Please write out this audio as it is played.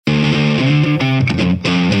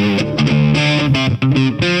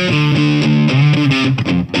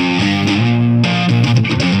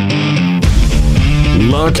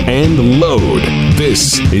lock, and load.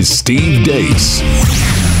 This is Steve Deace.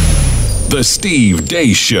 The Steve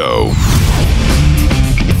Deace Show.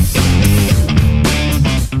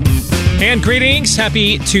 And greetings.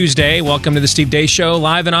 Happy Tuesday. Welcome to the Steve Deace Show,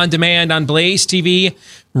 live and on demand on Blaze TV,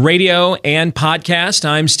 radio, and podcast.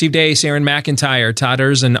 I'm Steve Deace. Aaron McIntyre, Todd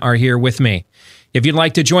Erzin are here with me. If you'd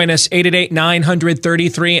like to join us,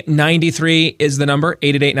 888-900-3393 is the number,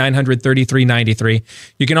 888-900-3393.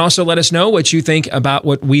 You can also let us know what you think about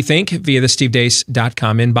what we think via the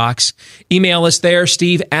stevedeace.com inbox. Email us there,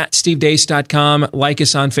 steve@stevedeace.com. Like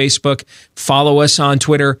us on Facebook. Follow us on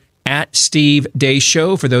Twitter, @Steve Deace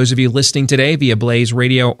Show, for those of you listening today via Blaze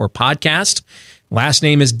Radio or podcast. Last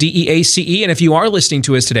name is Deace, and if you are listening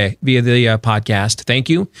to us today via the podcast, thank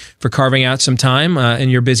you for carving out some time in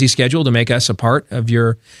your busy schedule to make us a part of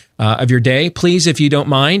your day. Please, if you don't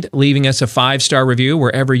mind, leaving us a 5-star review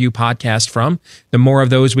wherever you podcast from. The more of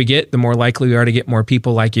those we get, the more likely we are to get more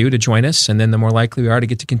people like you to join us, and then the more likely we are to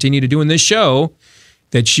get to continue to doing this show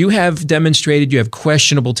that you have demonstrated you have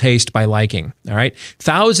questionable taste by liking. All right.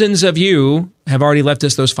 Thousands of you have already left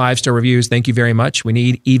us those 5-star reviews. Thank you very much. We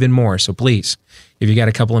need even more. So please, if you got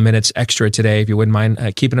a couple of minutes extra today, if you wouldn't mind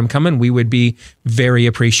keeping them coming, we would be very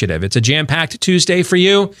appreciative. It's a jam-packed Tuesday for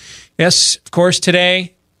you. Yes, of course,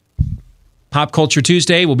 today, Pop Culture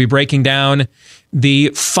Tuesday, we'll be breaking down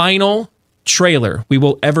the final trailer we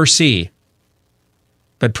will ever see,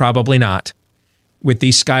 but probably not, with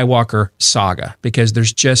the Skywalker saga, because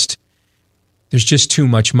there's just too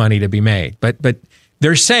much money to be made. But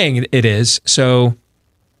they're saying it is, so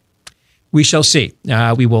we shall see.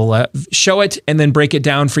 We will show it and then break it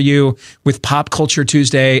down for you with Pop Culture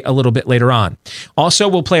Tuesday a little bit later on. Also,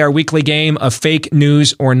 we'll play our weekly game of Fake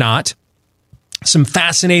News or Not. Some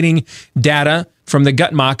fascinating data from the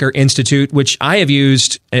Guttmacher Institute, which I have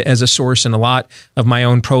used as a source in a lot of my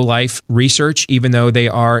own pro-life research, even though they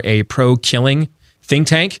are a pro-killing think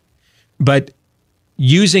tank. But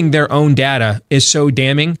using their own data is so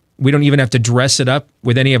damning, we don't even have to dress it up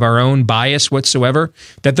with any of our own bias whatsoever,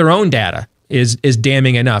 that their own data is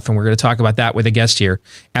damning enough. And we're going to talk about that with a guest here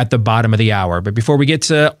at the bottom of the hour. But before we get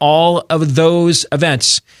to all of those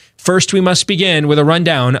events, first we must begin with a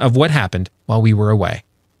rundown of what happened while we were away.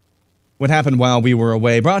 What happened while we were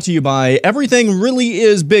away, brought to you by Everything Really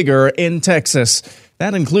Is Bigger in Texas.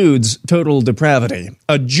 That includes total depravity.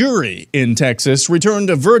 A jury in Texas returned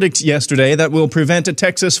a verdict yesterday that will prevent a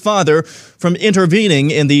Texas father from intervening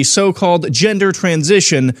in the so-called gender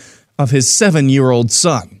transition of his 7-year-old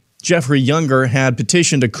son. Jeffrey Younger had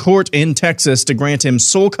petitioned a court in Texas to grant him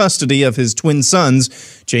sole custody of his twin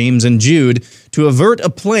sons, James and Jude, to avert a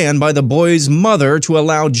plan by the boy's mother to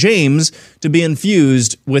allow James to be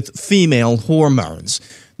infused with female hormones.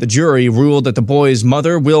 The jury ruled that the boy's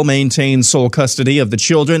mother will maintain sole custody of the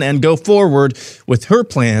children and go forward with her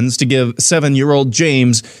plans to give 7-year-old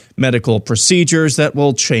James medical procedures that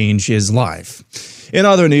will change his life. In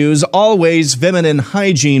other news, Always feminine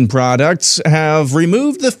hygiene products have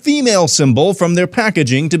removed the female symbol from their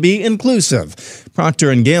packaging to be inclusive.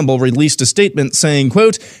 Procter & Gamble released a statement saying,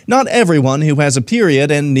 quote, "Not everyone who has a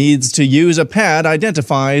period and needs to use a pad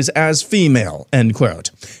identifies as female," end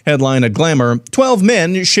quote. Headline at Glamour, 12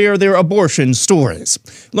 men share their abortion stories.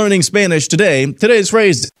 Learning Spanish today, today's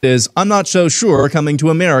phrase is, "I'm not so sure coming to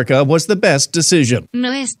America was the best decision."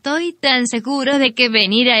 No estoy tan seguro de que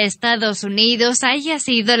venir a Estados Unidos haya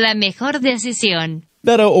sido la mejor decisión.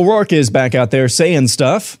 Beto O'Rourke is back out there saying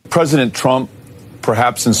stuff. President Trump,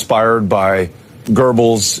 perhaps inspired by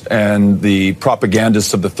Goebbels and the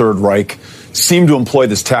propagandists of the Third Reich, seem to employ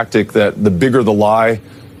this tactic that the bigger the lie,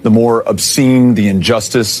 the more obscene the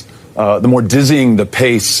injustice, the more dizzying the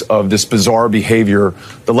pace of this bizarre behavior,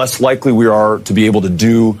 the less likely we are to be able to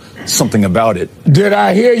do something about it. Did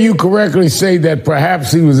I hear you correctly say that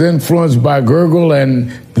perhaps he was influenced by Goebbels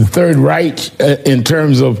and the Third Reich in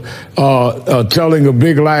terms of telling a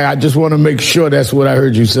big lie? I just want to make sure that's what I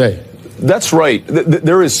heard you say. That's right.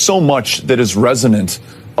 There is so much that is resonant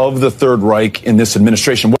of the Third Reich in this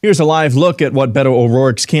administration. Here's a live look at what Beto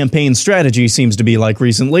O'Rourke's campaign strategy seems to be like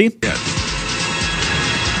recently.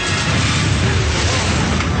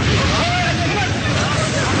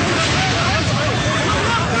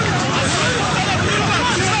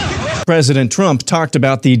 President Trump talked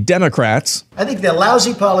about the Democrats. I think they're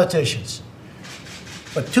lousy politicians.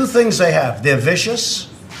 But two things they have. They're vicious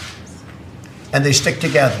and they stick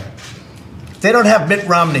together. They don't have Mitt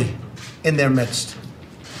Romney in their midst.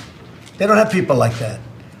 They don't have people like that.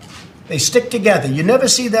 They stick together. You never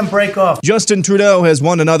see them break off. Justin Trudeau has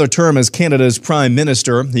won another term as Canada's Prime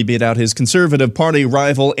Minister. He beat out his Conservative Party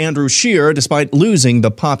rival Andrew Scheer despite losing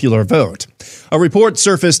the popular vote. A report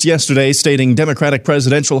surfaced yesterday stating Democratic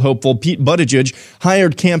presidential hopeful Pete Buttigieg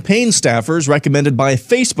hired campaign staffers recommended by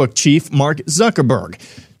Facebook chief Mark Zuckerberg.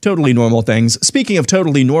 Totally normal things. Speaking of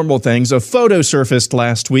totally normal things, a photo surfaced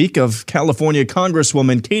last week of California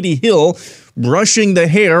Congresswoman Katie Hill brushing the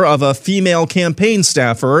hair of a female campaign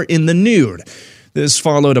staffer in the nude. This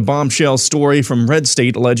followed a bombshell story from Red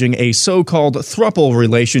State alleging a so-called throuple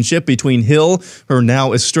relationship between Hill, her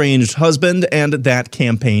now estranged husband, and that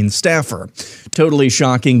campaign staffer. Totally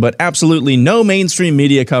shocking, but absolutely no mainstream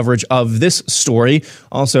media coverage of this story.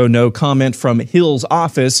 Also, no comment from Hill's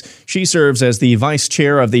office. She serves as the vice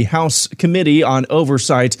chair of the House Committee on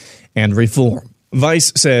Oversight and Reform.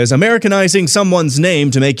 Vice says, Americanizing someone's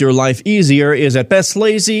name to make your life easier is at best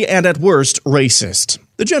lazy and at worst racist.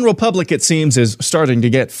 The general public, it seems, is starting to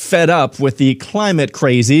get fed up with the climate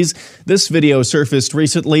crazies. This video surfaced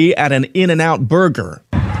recently at an In-N-Out burger.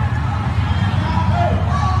 Don't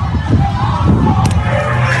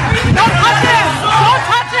touch him! Don't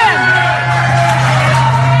touch him!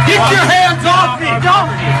 Get your hands off me! Don't!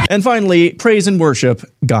 And finally, praise and worship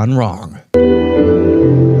gone wrong.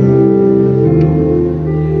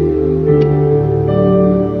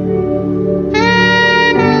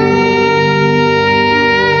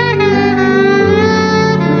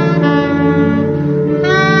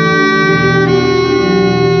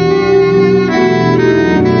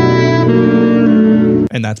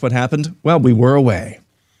 And that's what happened while we were away.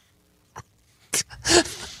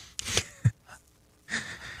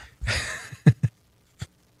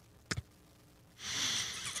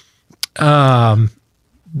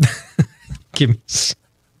 Give me.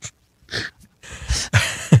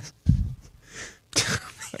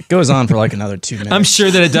 It goes on for like another 2 minutes. I'm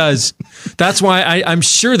sure that it does. That's why I'm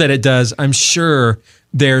sure that it does. I'm sure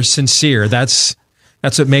they're sincere. That's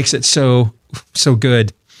what makes it so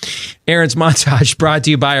good. Aaron's montage brought to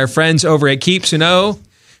you by our friends over at Keeps who know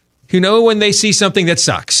when they see something that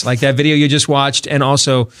sucks, like that video you just watched, and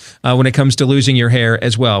also when it comes to losing your hair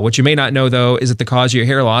as well. What you may not know, though, is that the cause of your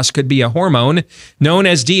hair loss could be a hormone known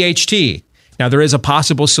as DHT. Now, there is a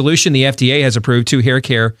possible solution. The FDA has approved 2 hair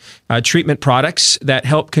care treatment products that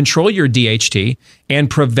help control your DHT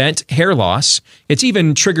and prevent hair loss. It's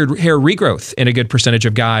even triggered hair regrowth in a good percentage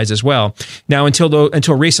of guys as well. Now, until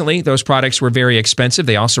recently, those products were very expensive.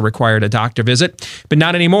 They also required a doctor visit, but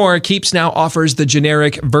not anymore. Keeps now offers the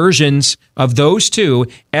generic versions of those 2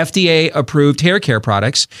 FDA-approved hair care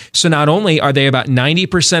products. So not only are they about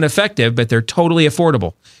 90% effective, but they're totally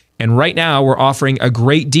affordable. And right now, we're offering a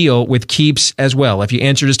great deal with Keeps as well. If you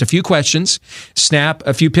answer just a few questions, snap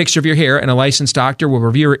a few pictures of your hair, and a licensed doctor will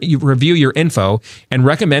review your info and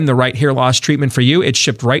recommend the right hair loss treatment for you. It's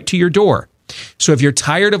shipped right to your door. So if you're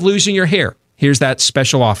tired of losing your hair, here's that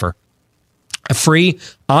special offer. A free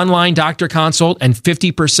online doctor consult and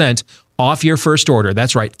 50% off your first order.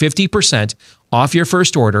 That's right, 50% off your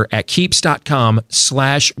first order at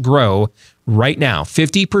keeps.com/grow right now.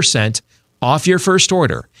 50% off your first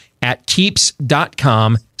order at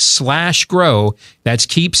keeps.com/grow. That's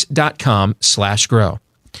keeps.com/grow.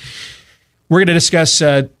 We're going to discuss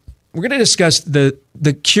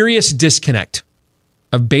the curious disconnect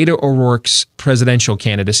of Beto O'Rourke's presidential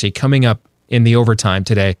candidacy coming up in the overtime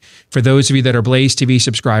today. For those of you that are Blaze TV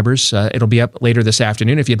subscribers, it'll be up later this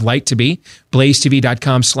afternoon. If you'd like to be,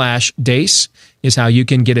 blazetv.com/Deace is how you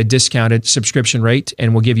can get a discounted subscription rate,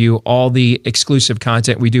 and we'll give you all the exclusive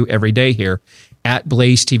content we do every day here at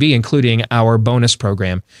Blaze TV, including our bonus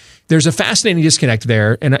program. There's a fascinating disconnect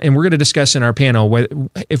there, and we're going to discuss in our panel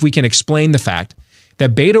if we can explain the fact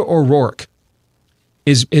that Beto O'Rourke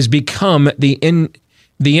is become the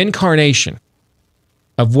incarnation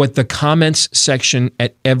of what the comments section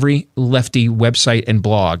at every lefty website and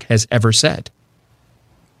blog has ever said.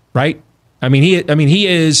 Right?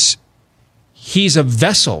 He's a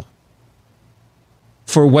vessel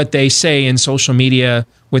for what they say in social media,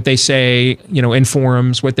 what they say, in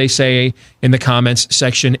forums, what they say in the comments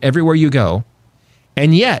section, everywhere you go.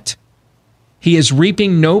 And yet, he is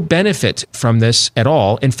reaping no benefit from this at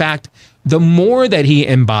all. In fact, the more that he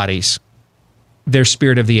embodies their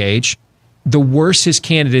spirit of the age, the worse his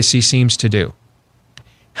candidacy seems to do.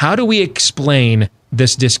 How do we explain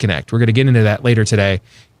this disconnect? We're going to get into that later today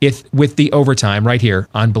with the overtime right here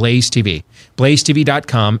on Blaze TV,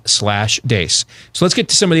 blazetv.com/Deace. So let's get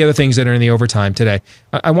to some of the other things that are in the overtime today.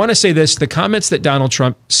 I want to say this, the comments that Donald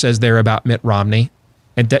Trump says there about Mitt Romney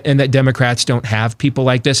and that Democrats don't have people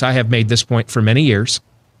like this, I have made this point for many years.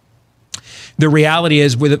 The reality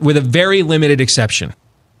is, with a very limited exception,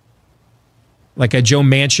 like a Joe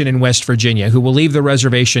Manchin in West Virginia, who will leave the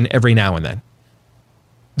reservation every now and then.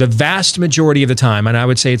 The vast majority of the time, and I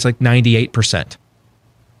would say it's like 98%.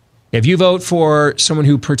 If you vote for someone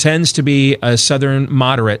who pretends to be a Southern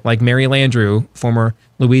moderate, like Mary Landrieu, former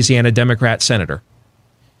Louisiana Democrat senator,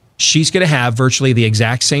 she's going to have virtually the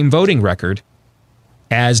exact same voting record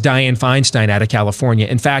as Dianne Feinstein out of California.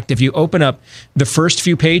 In fact, if you open up the first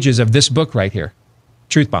few pages of this book right here,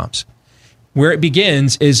 Truth Bombs, where it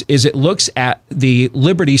begins is it looks at the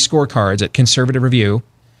Liberty scorecards at Conservative Review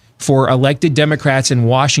for elected Democrats in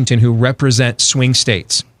Washington who represent swing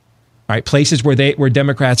states, right? Places where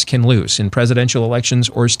Democrats can lose in presidential elections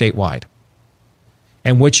or statewide.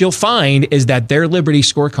 And what you'll find is that their Liberty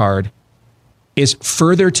scorecard is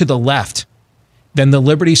further to the left than the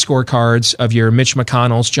Liberty scorecards of your Mitch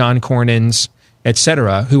McConnells, John Cornyn's, et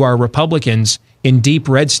cetera, who are Republicans in deep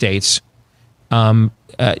red states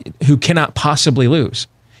who cannot possibly lose.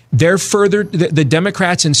 They're further, the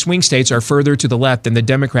Democrats in swing states are further to the left than the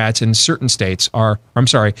Democrats in certain states are, I'm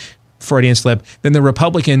sorry, Freudian slip, than the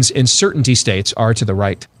Republicans in certainty states are to the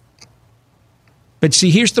right. But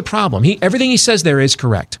see, here's the problem. Everything he says there is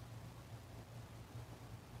correct.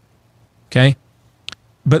 Okay?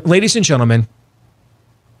 But ladies and gentlemen,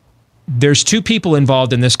 there's two people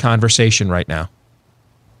involved in this conversation right now.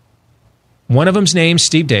 One of them's named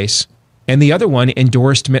Steve Deace, and the other one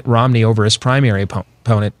endorsed Mitt Romney over his primary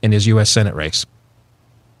opponent in his U.S. Senate race.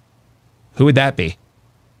 Who would that be?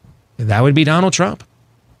 That would be Donald Trump.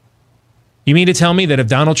 You mean to tell me that if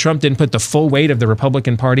Donald Trump didn't put the full weight of the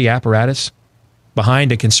Republican Party apparatus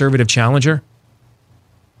behind a conservative challenger,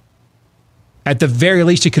 at the very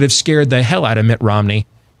least, he could have scared the hell out of Mitt Romney.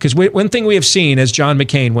 Because one thing we have seen, as John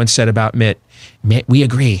McCain once said about Mitt, we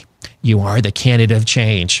agree, you are the candidate of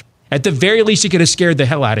change. At the very least, he could have scared the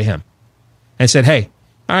hell out of him and said, hey,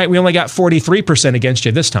 all right, we only got 43% against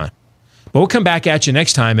you this time, but we'll come back at you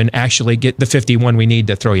next time and actually get the 51 we need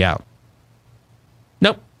to throw you out.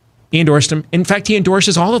 Nope. He endorsed him. In fact, he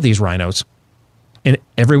endorses all of these rhinos in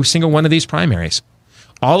every single one of these primaries.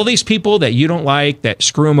 All of these people that you don't like, that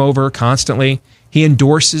screw him over constantly, he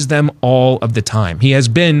endorses them all of the time. He has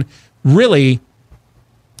been really,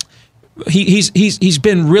 he's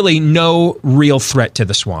been really no real threat to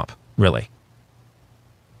the swamp, really.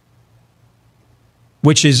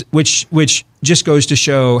 Which just goes to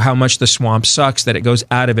show how much the swamp sucks, that it goes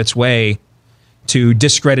out of its way to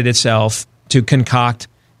discredit itself, to concoct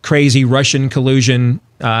crazy Russian collusion,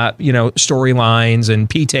 storylines and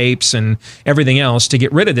P-tapes and everything else to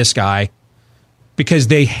get rid of this guy because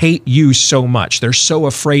they hate you so much. They're so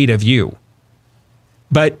afraid of you.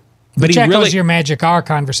 But Which he echoes really, your magic hour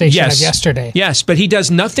conversation of yesterday. Yes, but he does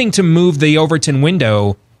nothing to move the Overton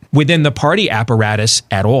window within the party apparatus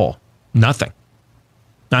at all. Nothing.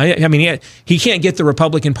 I mean, he can't get the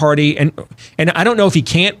Republican Party, and I don't know if he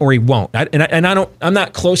can't or he won't. I'm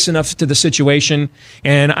not close enough to the situation,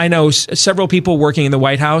 and I know several people working in the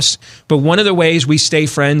White House. But one of the ways we stay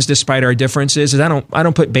friends despite our differences is I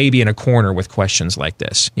don't put baby in a corner with questions like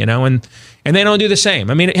this, and they don't do the same.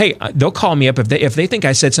 I mean, hey, they'll call me up if they think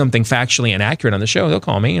I said something factually inaccurate on the show. They'll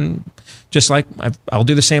call me, and just like I'll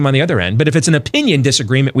do the same on the other end. But if it's an opinion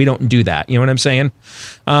disagreement, we don't do that. You know what I'm saying?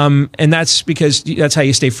 And that's because that's how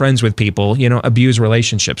you stay friends with people, abuse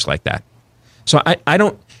relationships like that. So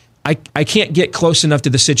I can't get close enough to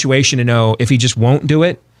the situation to know if he just won't do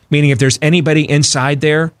it. Meaning if there's anybody inside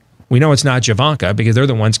there, we know it's not Javanka because they're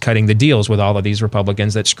the ones cutting the deals with all of these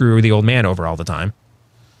Republicans that screw the old man over all the time.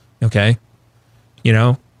 Okay.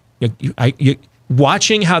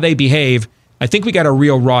 Watching how they behave, I think we got a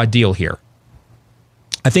real raw deal here.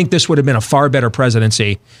 I think this would have been a far better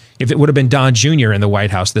presidency if it would have been Don Jr. in the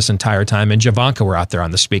White House this entire time and Javanka were out there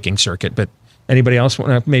on the speaking circuit. But anybody else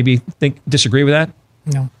want to maybe disagree with that?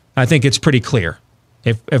 No. I think it's pretty clear.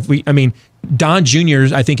 Don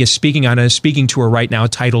Jr. I think is speaking on a speaking tour right now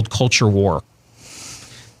titled Culture War.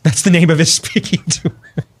 That's the name of his speaking tour.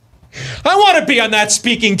 I want to be on that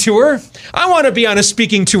speaking tour. I want to be on a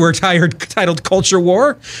speaking tour titled Culture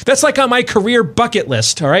War. That's like on my career bucket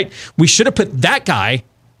list, all right? We should have put that guy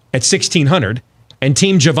at 1600, and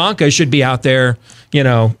Team Javanka should be out there,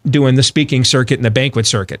 doing the speaking circuit and the banquet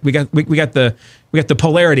circuit. We got the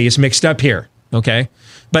polarities mixed up here, okay?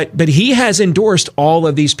 But he has endorsed all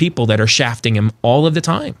of these people that are shafting him all of the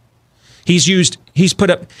time. He's put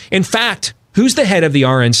up, in fact, who's the head of the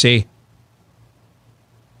RNC?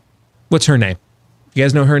 What's her name? You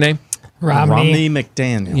guys know her name? Romney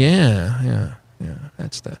McDaniel. Yeah.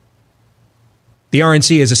 That's the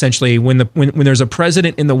RNC is essentially when there's a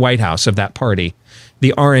president in the White House of that party,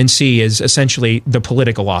 the RNC is essentially the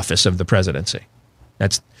political office of the presidency.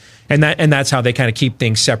 That's how they kind of keep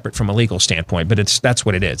things separate from a legal standpoint. But that's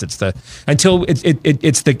what it is. It's the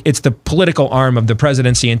political arm of the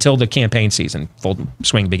presidency until the campaign season full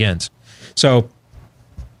swing begins. So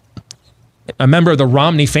a member of the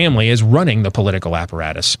Romney family is running the political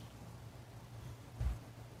apparatus.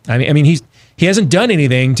 I mean, he hasn't done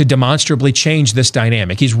anything to demonstrably change this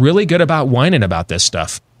dynamic. He's really good about whining about this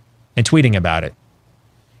stuff and tweeting about it.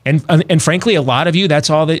 And frankly, a lot of you, that's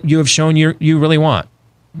all that you have shown you really want.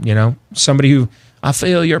 You know, somebody who, I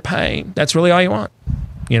feel your pain. That's really all you want.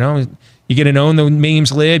 You know, you get to own the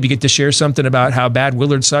memes lib. You get to share something about how bad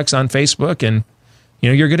Willard sucks on Facebook, and, you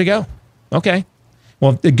know, you're good to go. Okay.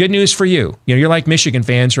 Well, the good news for you, you know, you're like Michigan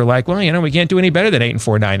fans who are like, well, you know, we can't do any better than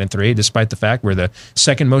 8-4, 9-3, despite the fact we're the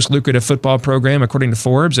second most lucrative football program, according to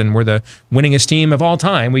Forbes, and we're the winningest team of all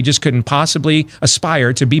time. We just couldn't possibly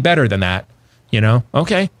aspire to be better than that. You know,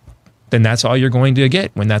 okay, then that's all you're going to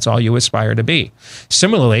get when that's all you aspire to be.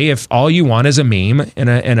 Similarly, if all you want is a meme and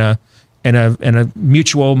a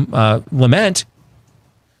mutual lament,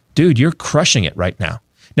 dude, you're crushing it right now.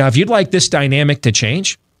 Now, if you'd like this dynamic to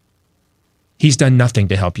change, he's done nothing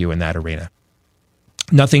to help you in that arena.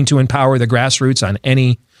 Nothing to empower the grassroots on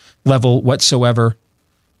any level whatsoever.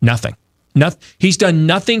 Nothing. He's done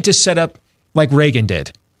nothing to set up like Reagan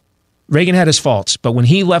did. Reagan had his faults, but when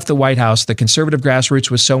he left the White House, the conservative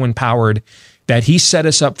grassroots was so empowered that he set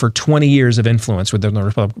us up for 20 years of influence within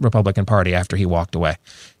the Republican Party after he walked away.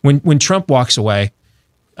 When Trump walks away,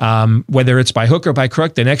 whether it's by hook or by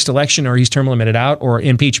crook, the next election, or he's term limited out, or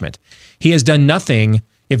impeachment, he has done nothing.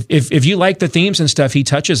 If you like the themes and stuff he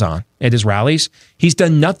touches on at his rallies, he's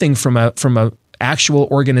done nothing from a actual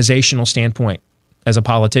organizational standpoint as a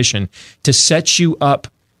politician to set you up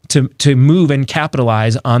to move and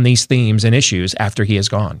capitalize on these themes and issues after he is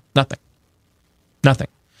gone. Nothing.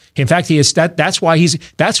 In fact, that's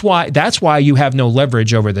why you have no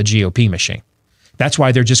leverage over the GOP machine. That's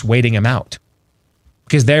why they're just waiting him out,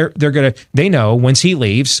 because they know once he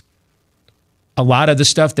leaves, a lot of the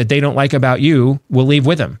stuff that they don't like about you will leave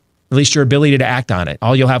with him. At least your ability to act on it.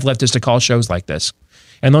 All you'll have left is to call shows like this.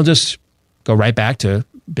 And they'll just go right back to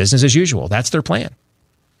business as usual. That's their plan.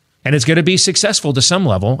 And it's going to be successful to some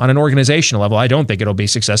level on an organizational level. I don't think it'll be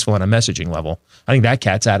successful on a messaging level. I think that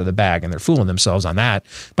cat's out of the bag and they're fooling themselves on that.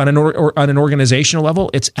 But on an organizational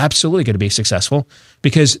level, it's absolutely going to be successful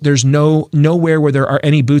because there's nowhere where there are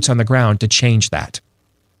any boots on the ground to change that.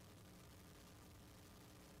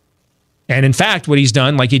 And in fact, what he's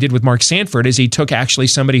done, like he did with Mark Sanford, is he took actually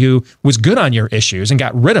somebody who was good on your issues and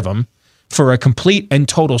got rid of him for a complete and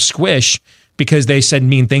total squish because they said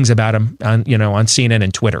mean things about him on CNN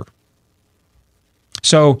and Twitter.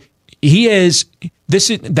 So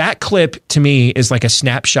that clip to me is like a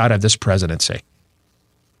snapshot of this presidency.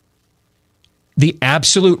 The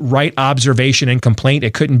absolute right observation and complaint,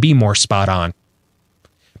 it couldn't be more spot on.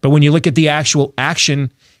 But when you look at the actual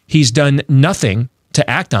action, he's done nothing to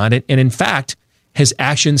act on it. And in fact, his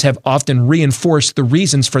actions have often reinforced the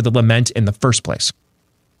reasons for the lament in the first place.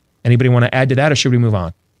 Anybody want to add to that, or should we move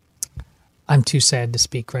on? I'm too sad to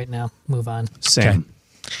speak right now. Move on. Same. Okay.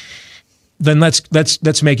 Then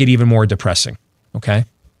let's make it even more depressing, okay?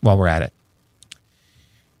 While we're at it.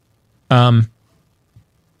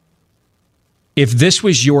 If this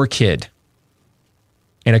was your kid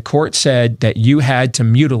and a court said that you had to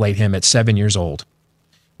mutilate him at 7 years old,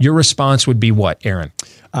 your response would be what, Aaron?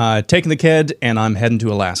 Taking the kid, and I'm heading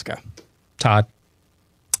to Alaska. Todd?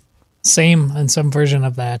 Same, and some version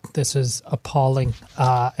of that. This is appalling.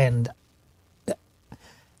 And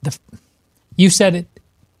you said it.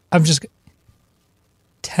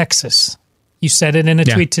 Texas. You said it in a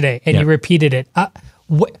tweet today, and you repeated it.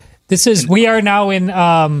 We are now in...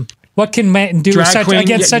 what can men do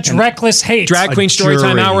against such reckless hate? Drag Queen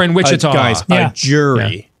Storytime Hour in Wichita. Guys, a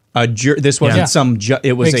jury. Yeah. This wasn't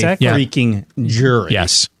it was exactly. A freaking jury.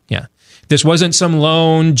 Yes. Yeah. This wasn't some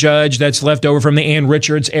lone judge that's left over from the Ann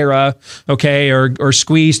Richards era, okay, or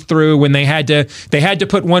squeezed through when they had to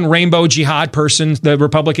put one rainbow jihad person, the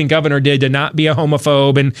Republican governor did, to not be a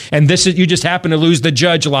homophobe, and this is, you just happen to lose the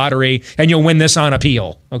judge lottery and you'll win this on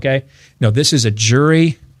appeal, okay? No, this is a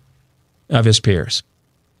jury of his peers.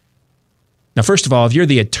 Now, first of all, if you're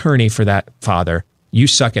the attorney for that father, you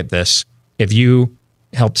suck at this. If you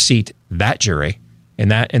helped seat that jury in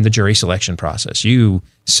the jury selection process, you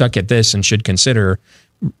suck at this and should consider,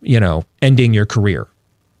 ending your career.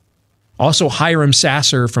 Also, Hiram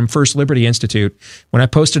Sasser from First Liberty Institute, when I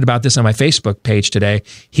posted about this on my Facebook page today,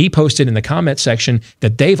 he posted in the comment section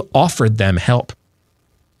that they've offered them help.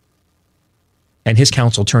 And his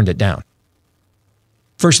counsel turned it down.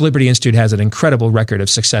 First Liberty Institute has an incredible record of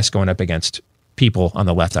success going up against people on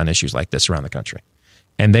the left on issues like this around the country.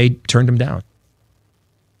 and they turned him down.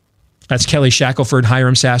 That's Kelly Shackelford,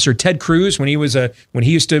 Hiram Sasser, Ted Cruz when he was an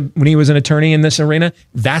attorney in this arena.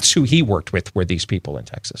 That's who he worked with, were these people in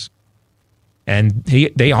Texas, and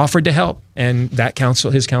they offered to help, and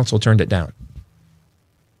his counsel turned it down.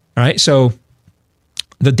 All right, so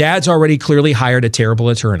the dad's already clearly hired a terrible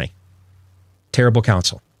attorney, terrible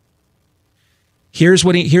counsel. If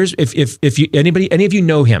any of you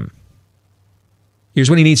know him, here's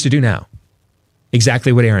what he needs to do now.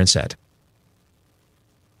 Exactly what Aaron said.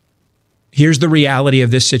 Here's the reality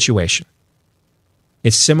of this situation.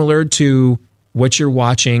 It's similar to what you're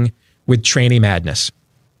watching with Tranny Madness.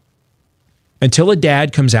 Until a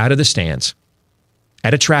dad comes out of the stands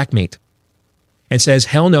at a track meet and says,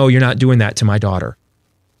 hell no, you're not doing that to my daughter.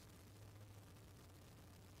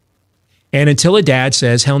 And until a dad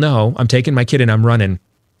says, hell no, I'm taking my kid and I'm running.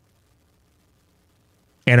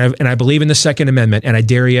 And I believe in the Second Amendment, and I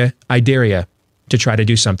dare you to try to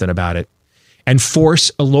do something about it. And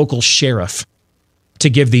force a local sheriff to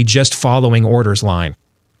give the just following orders line.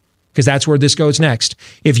 Because that's where this goes next.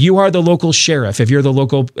 If you are the local sheriff, if you're the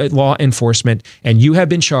local law enforcement, and you have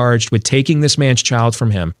been charged with taking this man's child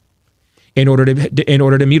from him in order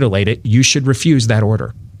to mutilate it, you should refuse that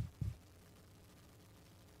order.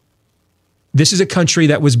 This is a country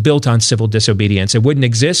that was built on civil disobedience. It wouldn't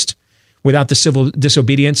exist without the civil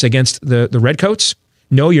disobedience against the redcoats.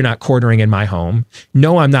 No, you're not quartering in my home.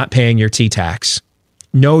 No, I'm not paying your T-tax.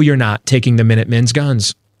 No, you're not taking the Minutemen's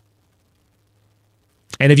guns.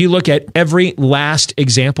 And if you look at every last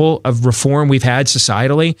example of reform we've had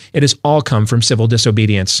societally, it has all come from civil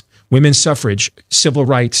disobedience. Women's suffrage, civil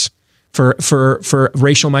rights for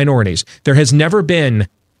racial minorities. There has never been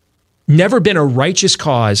a righteous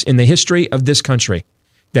cause in the history of this country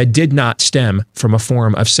that did not stem from a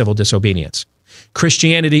form of civil disobedience.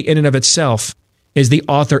 Christianity in and of itself is the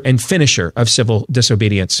author and finisher of civil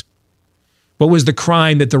disobedience. What was the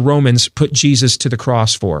crime that the Romans put Jesus to the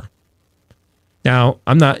cross for? Now,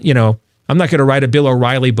 I'm not going to write a Bill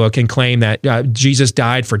O'Reilly book and claim that Jesus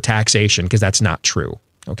died for taxation, because that's not true.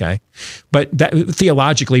 Okay. But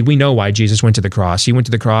theologically, we know why Jesus went to the cross. He went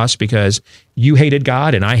to the cross because you hated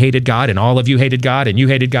God and I hated God and all of you hated God and you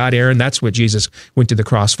hated God, Aaron. That's what Jesus went to the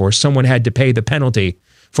cross for. Someone had to pay the penalty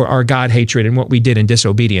for our God hatred and what we did in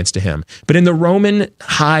disobedience to him. But in the Roman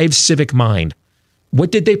hive civic mind,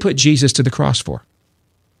 what did they put Jesus to the cross for?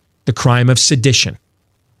 The crime of sedition.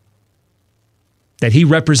 That he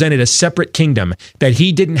represented a separate kingdom, that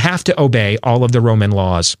he didn't have to obey all of the Roman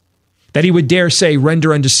laws, that he would dare say,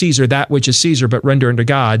 render unto Caesar that which is Caesar, but render unto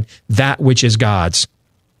God that which is God's.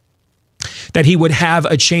 That he would have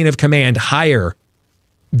a chain of command higher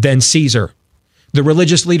than Caesar. The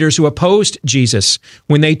religious leaders who opposed Jesus,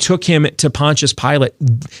 when they took him to Pontius Pilate,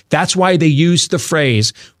 that's why they used the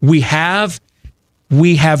phrase, we have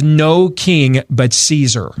no king but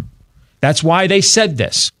Caesar. That's why they said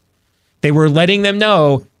this. They were letting them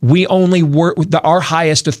know our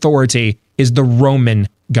highest authority is the Roman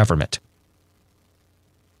government.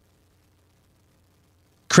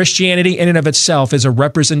 Christianity in and of itself is a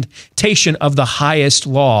representation of the highest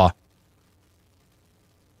law.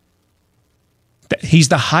 He's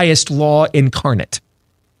the highest law incarnate.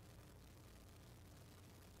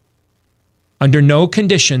 Under no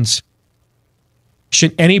conditions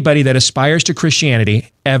should anybody that aspires to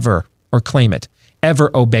Christianity ever, or claim it,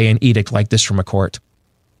 ever obey an edict like this from a court.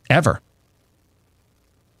 Ever.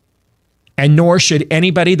 And nor should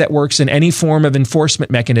anybody that works in any form of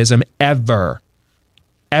enforcement mechanism ever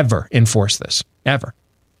enforce this. Ever.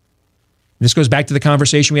 This goes back to the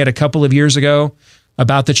conversation we had a couple of years ago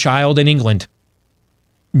about the child in England.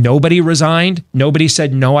 Nobody resigned. Nobody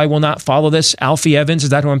said, no, I will not follow this. Alfie Evans,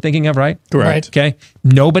 is that who I'm thinking of, right? Correct. Okay.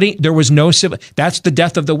 There was no civil, that's the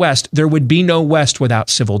death of the West. There would be no West without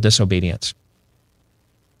civil disobedience.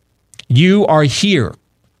 You are here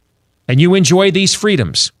and you enjoy these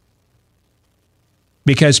freedoms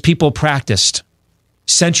because people practiced,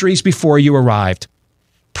 centuries before you arrived,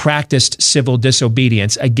 practiced civil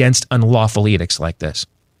disobedience against unlawful edicts like this.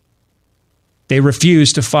 They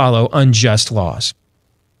refused to follow unjust laws.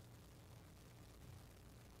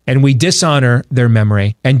 And we dishonor their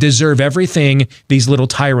memory and deserve everything these little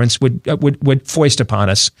tyrants would foist upon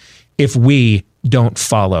us if we don't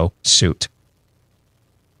follow suit.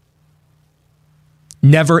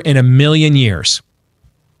 Never in a million years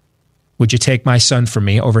would you take my son from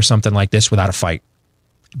me over something like this without a fight.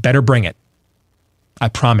 Better bring it. I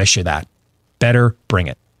promise you that. Better bring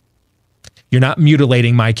it. You're not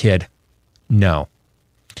mutilating my kid. No.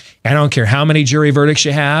 And I don't care how many jury verdicts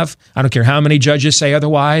you have. I don't care how many judges say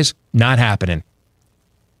otherwise. Not happening.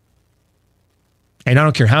 And I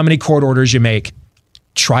don't care how many court orders you make.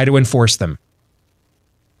 try to enforce them.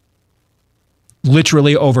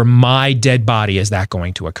 Literally over my dead body is that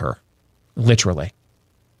going to occur. Literally.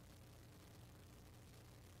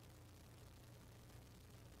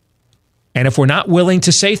 And if we're not willing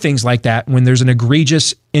to say things like that when there's an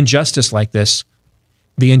egregious injustice like this,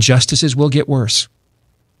 the injustices will get worse.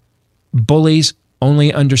 Bullies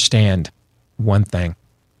only understand one thing,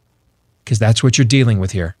 because that's what you're dealing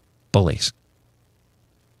with here, bullies.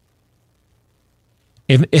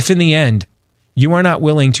 If in the end you are not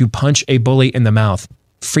willing to punch a bully in the mouth,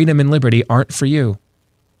 freedom and liberty aren't for you,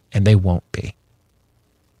 and they won't be.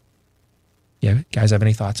 Yeah, guys, have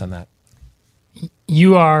any thoughts on that?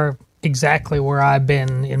 You are exactly where I've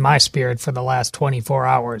been in my spirit for the last 24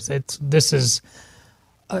 hours. This is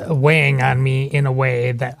weighing on me in a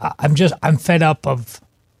way that I'm fed up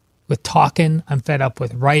with talking. I'm fed up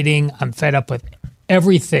with writing. I'm fed up with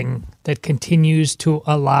everything that continues to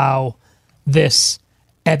allow this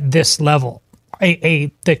at this level.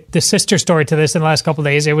 The sister story to this in the last couple of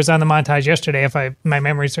days, it was on the montage yesterday, if my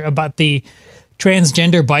memories are, about the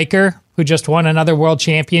transgender biker who just won another world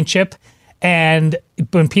championship. And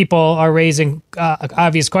when people are raising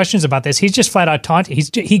obvious questions about this, he's just flat out taunting.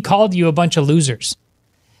 He called you a bunch of losers.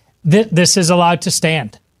 This is allowed to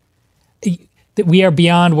stand. We are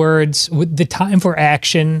beyond words. The time for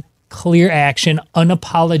action, clear action,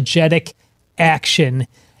 unapologetic action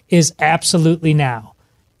is absolutely now,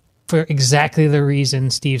 for exactly the reason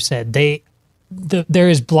Steve said. There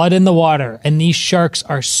is blood in the water, and these sharks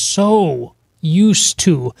are so used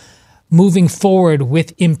to moving forward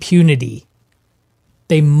with impunity.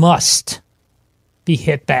 They must be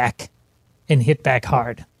hit back, and hit back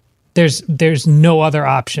hard. There's no other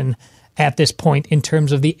option at this point in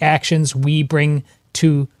terms of the actions we bring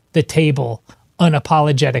to the table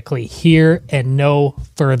unapologetically, here and no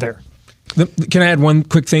further. Can I add one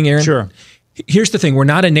quick thing, Aaron? Sure. Here's the thing. We're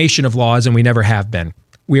not a nation of laws, and we never have been.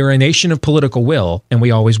 We are a nation of political will, and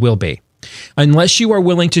we always will be. Unless you are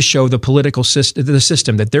willing to show the political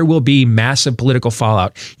system that there will be massive political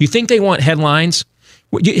fallout. You think they want headlines?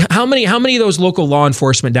 How many of those local law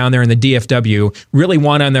enforcement down there in the DFW really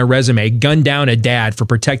want on their resume, gunned down a dad for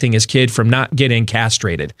protecting his kid from not getting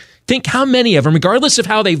castrated? Think how many of them, regardless of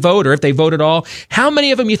how they vote or if they vote at all, how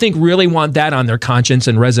many of them you think really want that on their conscience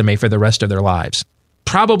and resume for the rest of their lives?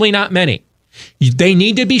 Probably not many. They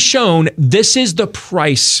need to be shown this is the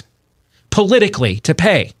price politically to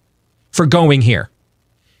pay for going here.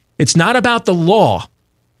 It's not about the law.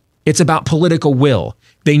 It's about political will.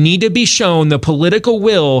 They need to be shown the political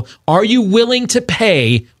will. Are you willing to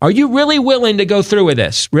pay? Are you really willing to go through with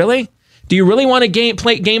this? Really? Do you really want to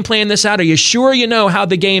game plan this out? Are you sure you know how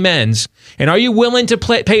the game ends? And are you willing to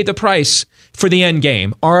pay the price for the end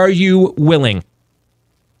game? Are you willing?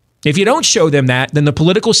 If you don't show them that, then the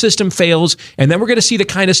political system fails, and then we're going to see the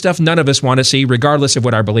kind of stuff none of us want to see, regardless of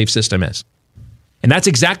what our belief system is. And that's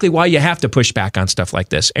exactly why you have to push back on stuff like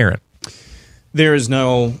this. Aaron. There is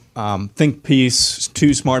no think piece,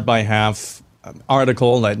 too smart by half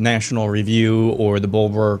article at National Review or the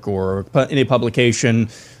Bulwark or any publication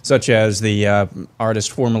such as the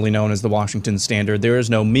artist formerly known as the Washington Standard. There is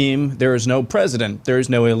no meme. There is no president. There is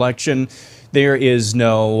no election. There is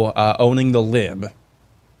no owning the lib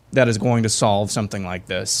that is going to solve something like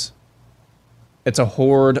this. It's a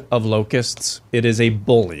horde of locusts. It is a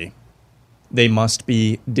bully. They must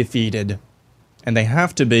be defeated, and they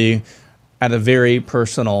have to be at a very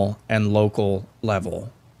personal and local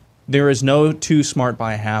level. There is no too smart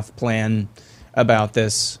by half plan about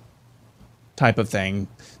this type of thing.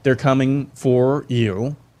 They're coming for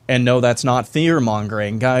you, and no, that's not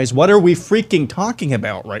fear-mongering. Guys, what are we freaking talking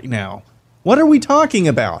about right now? What are we talking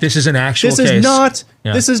about? This is an actual case.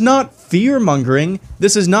 This is not fear-mongering.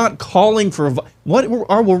 This is not calling for... What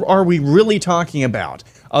are we really talking about?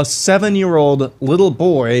 A 7-year-old little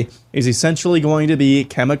boy is essentially going to be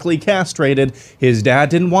chemically castrated. His dad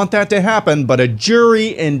didn't want that to happen, but a jury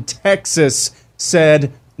in Texas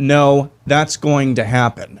said, no, that's going to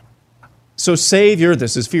happen. So Savior,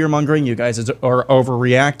 this is fear-mongering. You guys are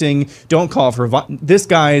overreacting. Don't call for... This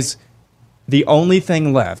guy's the only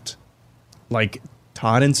thing left, like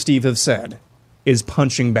Todd and Steve have said, is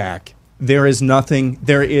punching back. There is nothing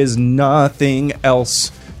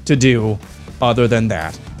else to do other than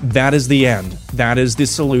that. That is the end. That is the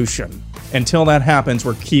solution. Until that happens,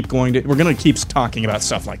 we're going to keep talking about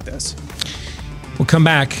stuff like this. We'll come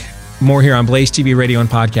back more here on Blaze TV radio and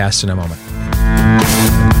podcast in a moment.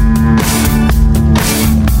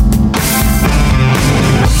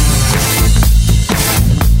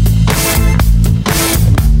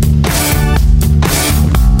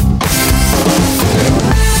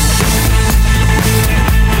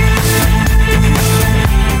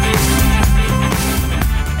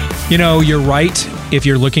 You know, you're right if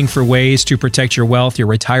you're looking for ways to protect your wealth, your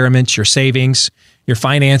retirement, your savings, your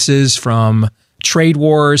finances from trade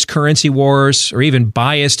wars, currency wars, or even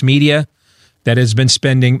biased media that has been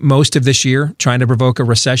spending most of this year trying to provoke a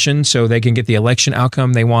recession so they can get the election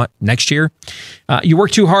outcome they want next year. You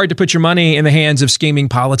work too hard to put your money in the hands of scheming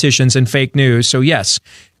politicians and fake news. So yes,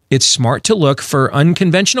 it's smart to look for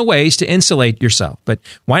unconventional ways to insulate yourself. But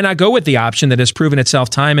why not go with the option that has proven itself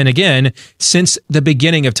time and again since the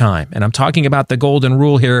beginning of time? And I'm talking about the golden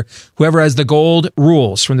rule here. Whoever has the gold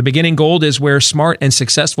rules. From the beginning, gold is where smart and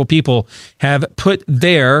successful people have put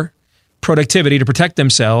their productivity to protect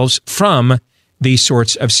themselves from these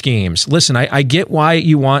sorts of schemes. Listen, I get why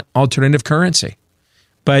you want alternative currency.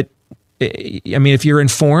 But, I mean, if you're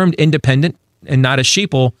informed, independent, and not a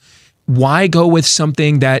sheeple, why go with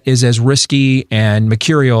something that is as risky and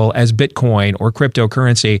mercurial as Bitcoin or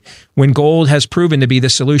cryptocurrency when gold has proven to be the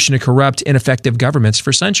solution to corrupt, ineffective governments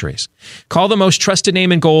for centuries? Call the most trusted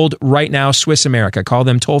name in gold right now, Swiss America. Call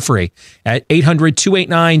them toll-free at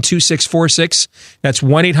 800-289-2646. That's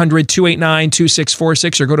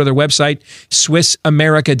 1-800-289-2646, or go to their website,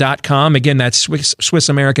 SwissAmerica.com. Again, that's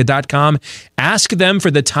SwissAmerica.com. Ask them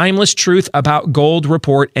for the timeless truth about gold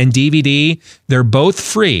report and DVD. They're both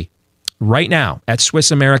free right now at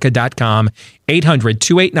SwissAmerica.com,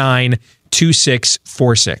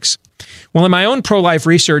 800-289-2646. Well, in my own pro-life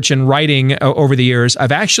research and writing over the years,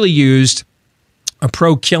 I've actually used a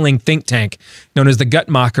pro-killing think tank known as the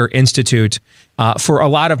Guttmacher Institute for a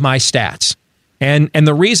lot of my stats. And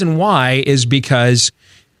the reason why is because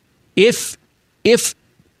if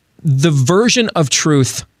the version of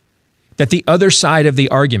truth that the other side of the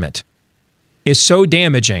argument is so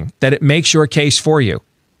damaging that it makes your case for you,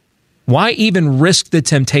 why even risk the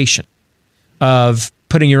temptation of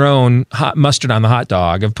putting your own hot mustard on the hot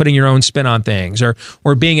dog, of putting your own spin on things, or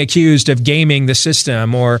being accused of gaming the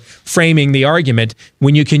system or framing the argument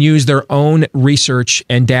when you can use their own research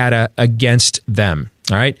and data against them?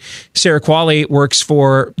 All right. Sarah Quale works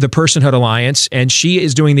for the Personhood Alliance, and she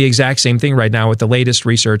is doing the exact same thing right now with the latest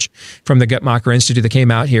research from the Guttmacher Institute that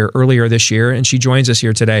came out here earlier this year. And she joins us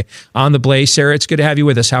here today on The Blaze. Sarah, it's good to have you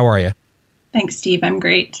with us. How are you? Thanks, Steve. I'm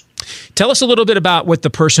great. Tell us a little bit about what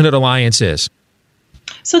the Personhood Alliance is.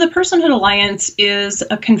 So the Personhood Alliance is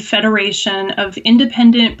a confederation of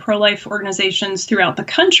independent pro-life organizations throughout the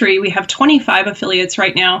country. We have 25 affiliates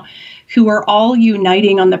right now who are all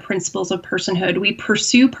uniting on the principles of personhood. We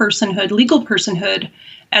pursue personhood, legal personhood,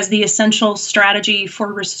 as the essential strategy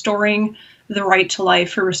for restoring the right to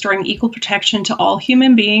life, for restoring equal protection to all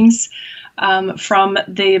human beings, from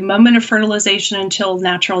the moment of fertilization until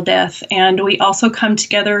natural death. And we also come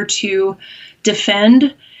together to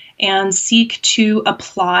defend and seek to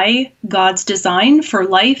apply God's design for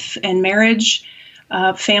life and marriage,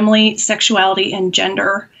 family, sexuality, and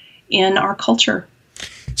gender in our culture.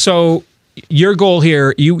 So your goal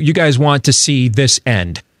here, you guys want to see this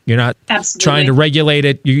end. You're not Absolutely. Trying to regulate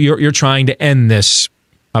it. You're trying to end this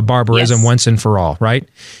barbarism once and for all, right?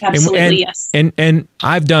 Absolutely, yes. And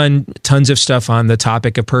I've done tons of stuff on the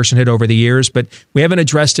topic of personhood over the years, but we haven't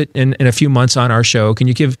addressed it in a few months on our show. Can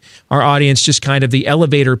you give our audience just kind of the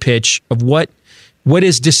elevator pitch of what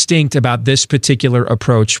is distinct about this particular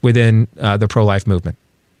approach within the pro-life movement?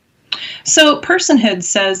 So personhood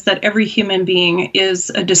says that every human being is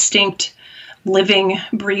a distinct, living,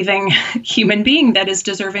 breathing human being that is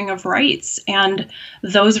deserving of rights. And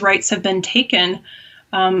those rights have been taken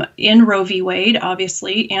in Roe v. Wade,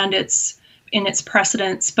 obviously, and in its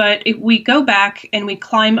precedents. But we go back and we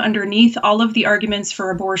climb underneath all of the arguments for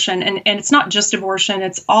abortion. And it's not just abortion,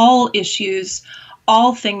 it's all issues,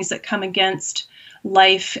 all things that come against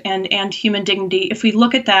life and human dignity. If we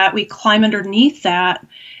look at that, we climb underneath that,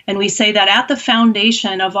 and we say that at the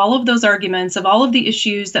foundation of all of those arguments, of all of the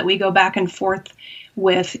issues that we go back and forth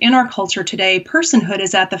with in our culture today, personhood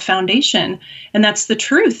is at the foundation. And that's the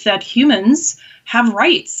truth, that humans have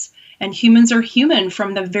rights, and humans are human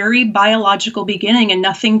from the very biological beginning, and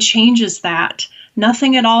nothing changes that.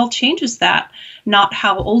 Nothing at all changes that. Not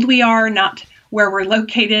how old we are, not where we're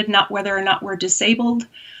located, not whether or not we're disabled,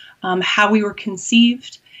 how we were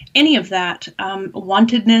conceived, any of that.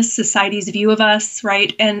 Wantedness, society's view of us,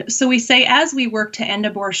 right? And so we say, as we work to end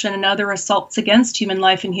abortion and other assaults against human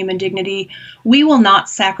life and human dignity, we will not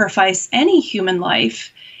sacrifice any human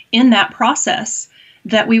life in that process,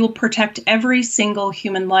 that we will protect every single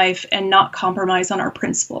human life and not compromise on our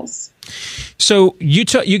principles. So you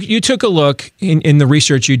took a look in the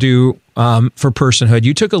research you do for personhood.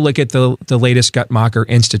 You took a look at the latest Guttmacher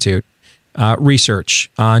Institute research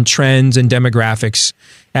on trends and demographics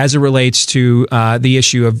as it relates to the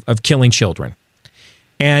issue of killing children.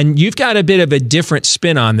 And you've got a bit of a different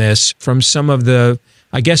spin on this from some of the,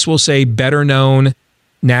 I guess we'll say, better known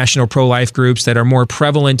national pro-life groups that are more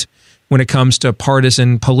prevalent when it comes to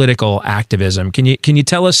partisan political activism. Can you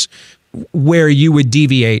tell us where you would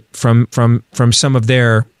deviate from some of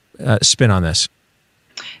their spin on this?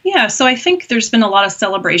 Yeah, so I think there's been a lot of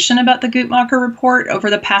celebration about the Guttmacher report over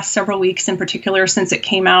the past several weeks, in particular since it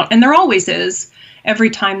came out, and there always is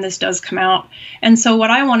every time this does come out. And so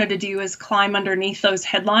what I wanted to do is climb underneath those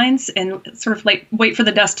headlines and sort of like wait for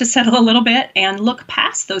the dust to settle a little bit and look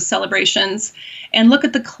past those celebrations and look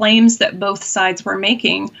at the claims that both sides were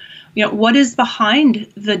making. You know, what is behind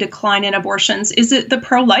the decline in abortions? Is it the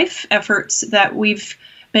pro-life efforts that we've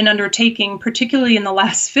been undertaking, particularly in the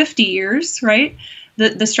last 50 years, right?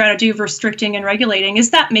 The strategy of restricting and regulating, is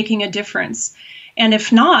that making a difference? And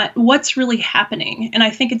if not, what's really happening? And I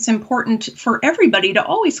think it's important for everybody to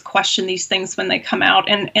always question these things when they come out.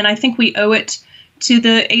 And I think we owe it to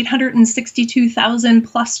the 862,000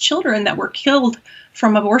 plus children that were killed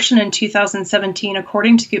from abortion in 2017,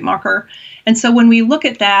 according to Guttmacher. And so when we look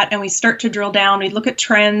at that and we start to drill down, we look at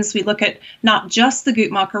trends, we look at not just the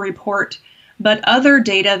Guttmacher report, but other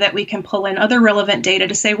data that we can pull in, other relevant data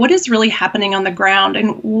to say what is really happening on the ground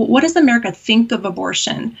and what does America think of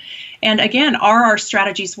abortion? And again, are our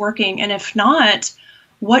strategies working? And if not,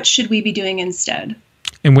 what should we be doing instead?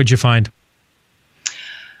 And what'd you find?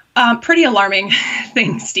 Pretty alarming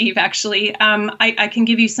things, Steve, actually. I can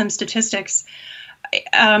give you some statistics.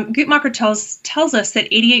 Guttmacher tells us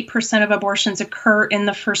that 88% of abortions occur in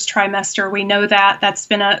the first trimester. We know that. That's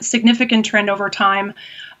been a significant trend over time.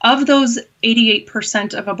 Of those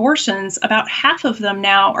 88% of abortions, about half of them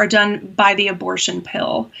now are done by the abortion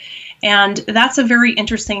pill. And that's a very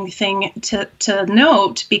interesting thing to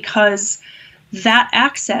note, because that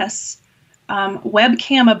access,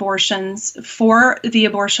 webcam abortions for the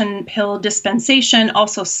abortion pill dispensation,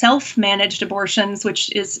 also self-managed abortions,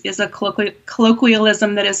 which is a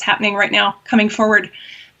colloquialism that is happening right now coming forward,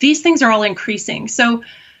 these things are all increasing. So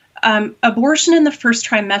abortion in the first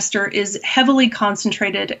trimester is heavily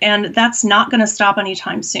concentrated, and that's not going to stop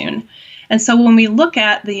anytime soon. And so when we look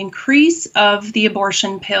at the increase of the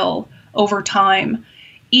abortion pill over time,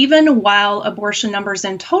 even while abortion numbers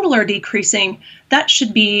in total are decreasing, that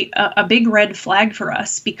should be a big red flag for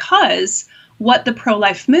us, because what the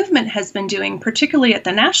pro-life movement has been doing, particularly at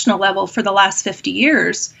the national level for the last 50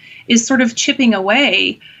 years, is sort of chipping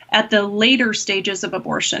away at the later stages of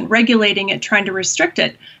abortion, regulating it, trying to restrict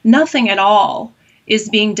it. Nothing at all is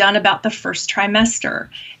being done about the first trimester.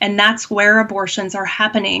 And that's where abortions are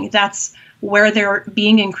happening. That's where they're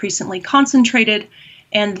being increasingly concentrated.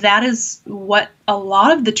 And that is what a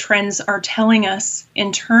lot of the trends are telling us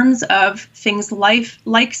in terms of things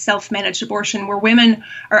like self-managed abortion, where women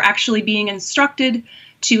are actually being instructed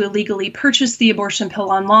to illegally purchase the abortion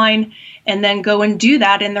pill online and then go and do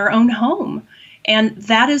that in their own home. And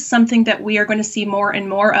that is something that we are going to see more and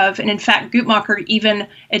more of. And in fact, Guttmacher even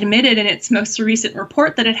admitted in its most recent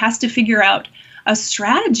report that it has to figure out a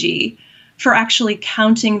strategy for actually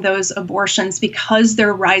counting those abortions because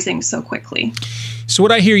they're rising so quickly. So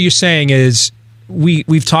what I hear you saying is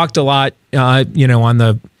we've talked a lot, on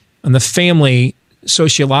the family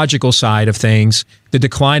sociological side of things, the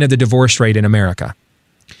decline of the divorce rate in America.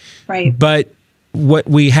 Right. But what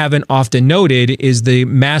we haven't often noted is the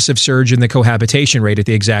massive surge in the cohabitation rate at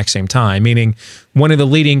the exact same time, meaning one of the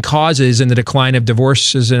leading causes in the decline of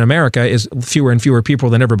divorces in America is fewer and fewer people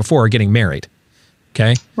than ever before are getting married.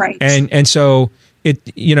 Okay. Right. And so it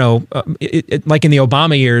like in the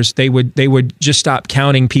Obama years, they would just stop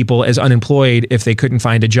counting people as unemployed if they couldn't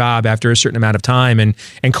find a job after a certain amount of time and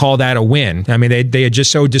call that a win. I mean, they had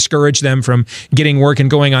just so discouraged them from getting work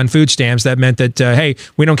and going on food stamps. That meant that, hey,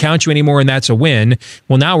 we don't count you anymore and that's a win.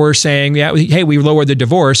 Well, now we're saying, yeah, hey, we lowered the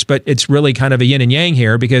divorce, but it's really kind of a yin and yang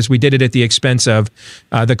here because we did it at the expense of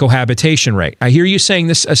the cohabitation rate. I hear you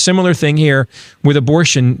saying a similar thing here with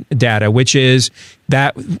abortion data, which is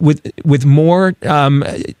that with more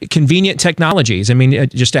convenient technologies. I mean,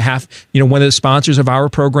 just to have, one of the sponsors of our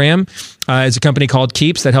program is a company called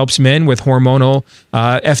Keeps that helps men with hormonal,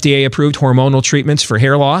 FDA-approved hormonal treatments for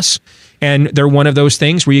hair loss. And they're one of those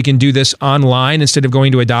things where you can do this online instead of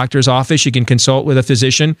going to a doctor's office. You can consult with a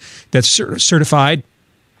physician that's certified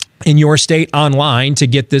in your state online to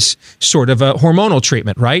get this sort of a hormonal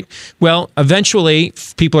treatment, right? Well, eventually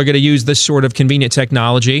people are going to use this sort of convenient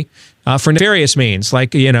technology for nefarious means,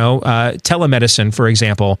 like, telemedicine, for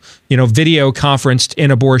example, video conferenced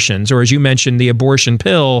in abortions, or as you mentioned, the abortion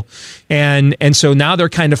pill. And so now they're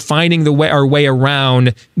kind of finding our way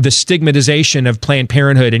around the stigmatization of Planned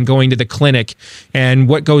Parenthood and going to the clinic and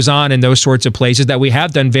what goes on in those sorts of places, that we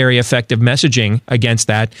have done very effective messaging against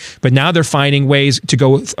that. But now they're finding ways to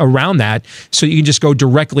go around that, so you can just go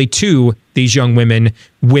directly to these young women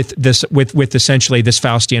with essentially this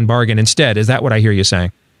Faustian bargain instead. Is that what I hear you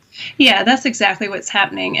saying? Yeah, that's exactly what's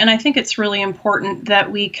happening. And I think it's really important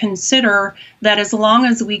that we consider that as long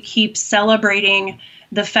as we keep celebrating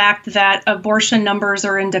the fact that abortion numbers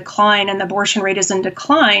are in decline and the abortion rate is in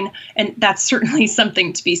decline, and that's certainly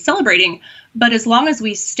something to be celebrating, but as long as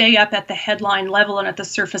we stay up at the headline level and at the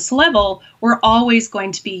surface level, we're always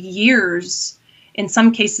going to be years, in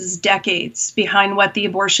some cases decades, behind what the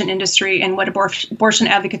abortion industry and what abortion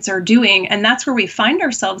advocates are doing. And that's where we find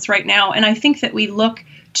ourselves right now. And I think that we look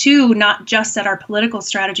to not just at our political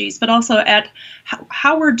strategies, but also at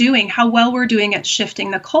how we're doing, how well we're doing at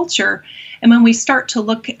shifting the culture. And when we start to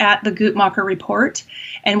look at the Guttmacher report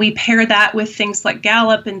and we pair that with things like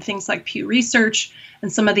Gallup and things like Pew Research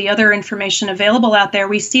and some of the other information available out there,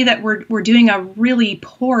 we see that we're doing a really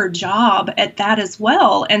poor job at that as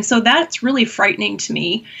well. And so that's really frightening to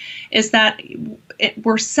me, is that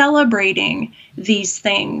we're celebrating these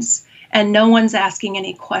things and no one's asking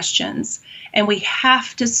any questions. And we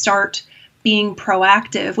have to start being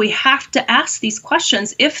proactive. We have to ask these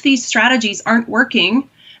questions. If these strategies aren't working,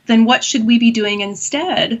 then what should we be doing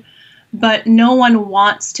instead? But no one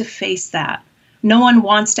wants to face that. No one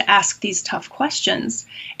wants to ask these tough questions.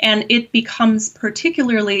 And it becomes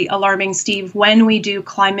particularly alarming, Steve, when we do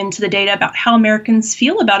climb into the data about how Americans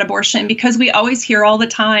feel about abortion, because we always hear all the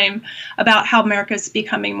time about how America's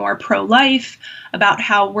becoming more pro-life, about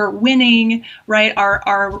how we're winning, right?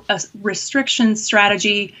 Our restriction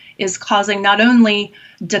strategy is causing not only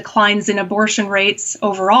declines in abortion rates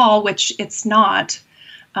overall, which it's not,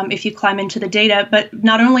 if you climb into the data, but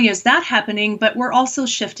not only is that happening, but we're also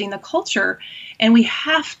shifting the culture. And we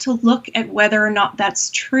have to look at whether or not that's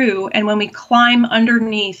true. And when we climb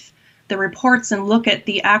underneath the reports and look at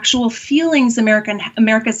the actual feelings Americans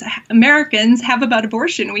have about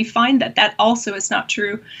abortion, we find that that also is not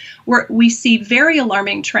true. We see very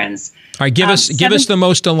alarming trends. All right, give us the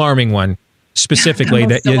most alarming one specifically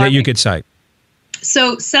that you could cite.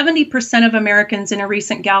 So 70% of Americans in a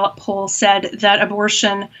recent Gallup poll said that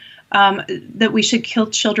abortion, that we should kill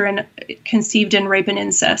children conceived in rape and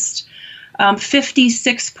incest.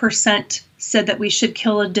 56% said that we should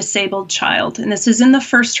kill a disabled child. And this is in the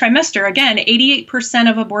first trimester. Again, 88%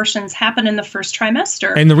 of abortions happen in the first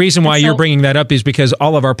trimester. And the reason why you're bringing that up is because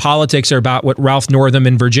all of our politics are about what Ralph Northam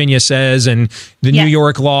in Virginia says and the New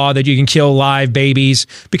York law that you can kill live babies,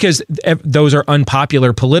 because those are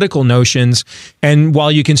unpopular political notions. And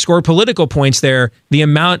while you can score political points there, the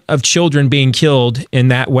amount of children being killed in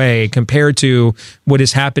that way compared to what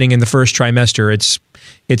is happening in the first trimester, it's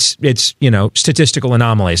statistical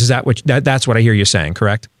anomalies. Is that that's what I hear you saying,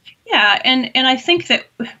 correct? Yeah, and I think that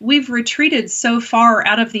we've retreated so far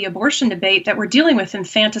out of the abortion debate that we're dealing with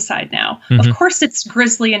infanticide now. Mm-hmm. Of course, it's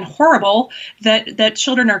grisly and horrible that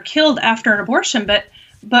children are killed after an abortion, but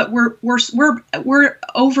we're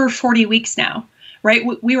over 40 weeks now. Right,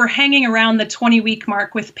 we were hanging around the 20-week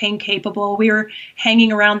mark with pain capable. We were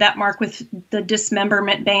hanging around that mark with the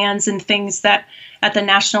dismemberment bans and things that at the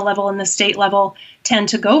national level and the state level tend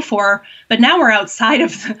to go for. But now we're outside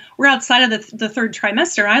of the third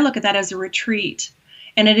trimester. And I look at that as a retreat,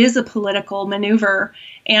 and it is a political maneuver,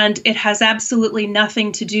 and it has absolutely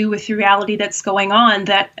nothing to do with the reality that's going on.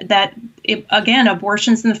 Again,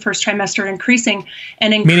 abortions in the first trimester are increasing,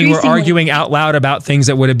 and meaning we're arguing out loud about things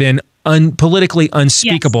that would have been politically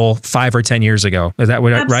unspeakable 5 or 10 years ago. Is that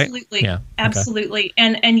what absolutely. Right? Yeah. Absolutely.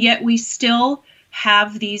 Okay. And yet we still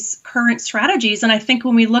have these current strategies. And I think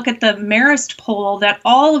when we look at the Marist poll that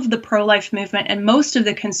all of the pro-life movement and most of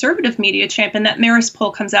the conservative media champion, that Marist poll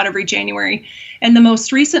comes out every January. And the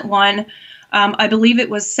most recent one, I believe it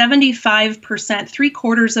was 75%,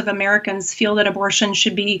 3/4 of Americans feel that abortion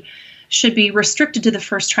should be restricted to the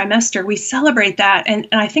first trimester. We celebrate that. And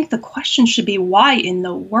I think the question should be, why in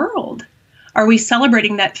the world are we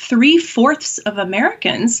celebrating that 3/4 of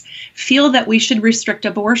Americans feel that we should restrict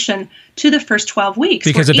abortion to the first 12 weeks?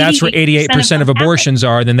 Because if that's where 88% of abortions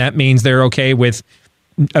are, then that means they're okay with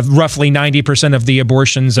roughly 90% of the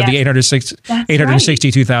abortions of the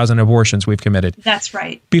 862,000 abortions we've committed. That's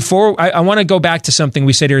right. Before, I want to go back to something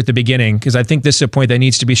we said here at the beginning, because I think this is a point that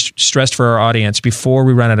needs to be stressed for our audience before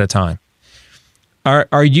we run out of time.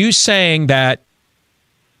 Are you saying that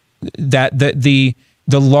the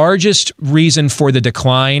the largest reason for the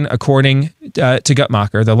decline, according to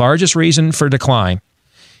Guttmacher, the largest reason for decline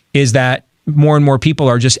is that more and more people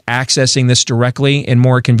are just accessing this directly in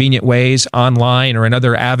more convenient ways online or in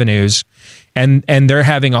other avenues. And they're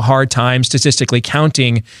having a hard time statistically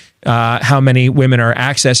counting how many women are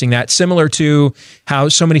accessing that, similar to how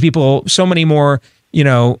so many more,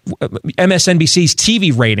 MSNBC's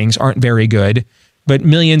TV ratings aren't very good, but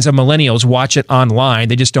millions of millennials watch it online.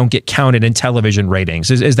 They just don't get counted in television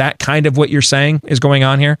ratings. Is that kind of what you're saying is going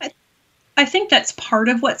on here? I think that's part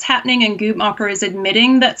of what's happening, and Guttmacher is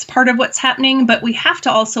admitting that's part of what's happening, but we have to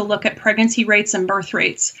also look at pregnancy rates and birth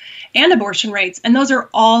rates and abortion rates, and those are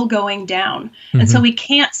all going down. Mm-hmm. And so we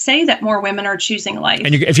can't say that more women are choosing life.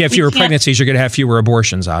 And if you have fewer pregnancies, you're going to have fewer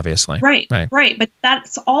abortions, obviously. Right. But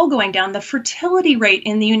that's all going down. The fertility rate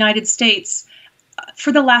in the United States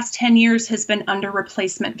for the last 10 years has been under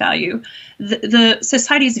replacement value. The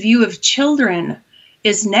society's view of children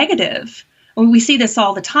is negative. We see this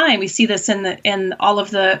all the time. We see this in all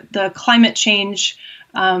of the climate change,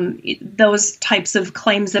 those types of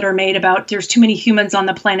claims that are made about there's too many humans on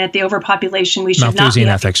the planet, the overpopulation, we should not be. Malthusian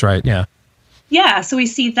ethics, right? Yeah. Yeah. So we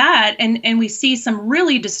see that, and we see some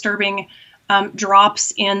really disturbing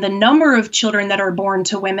drops in the number of children that are born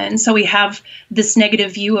to women. So we have this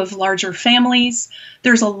negative view of larger families.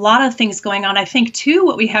 There's a lot of things going on. I think, too,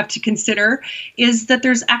 what we have to consider is that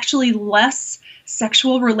there's actually less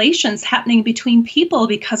sexual relations happening between people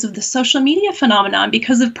because of the social media phenomenon,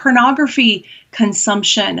 because of pornography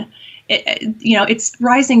consumption. It's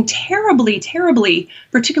rising terribly, terribly,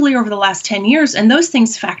 particularly over the last 10 years. And those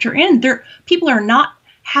things factor in. People are not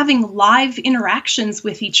having live interactions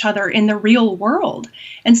with each other in the real world.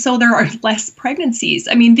 And so there are less pregnancies.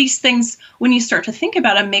 I mean, these things, when you start to think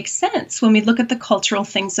about them, make sense when we look at the cultural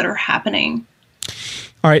things that are happening.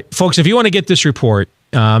 All right, folks, if you want to get this report,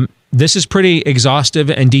 this is pretty exhaustive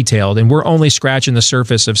and detailed, and we're only scratching the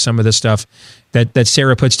surface of some of the stuff that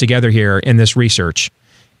Sarah puts together here in this research.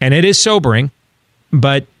 And it is sobering,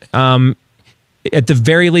 but at the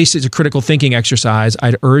very least, it's a critical thinking exercise.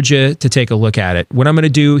 I'd urge you to take a look at it. What I'm going to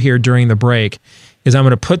do here during the break is I'm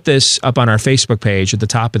going to put this up on our Facebook page at the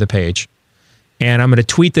top of the page. And I'm going to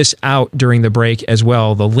tweet this out during the break as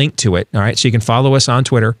well, the link to it. All right. So you can follow us on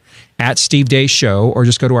Twitter at Steve Day Show, or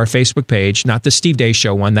just go to our Facebook page, not the Steve Day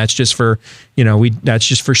Show one. That's just for, that's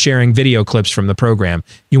just for sharing video clips from the program.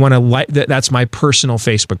 You want to like that's my personal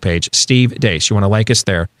Facebook page, Steve Dace. You want to like us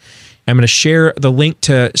there. I'm going to share the link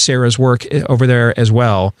to Sarah's work over there as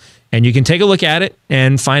well. And you can take a look at it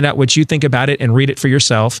and find out what you think about it and read it for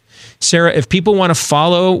yourself. Sarah, if people want to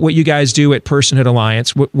follow what you guys do at Personhood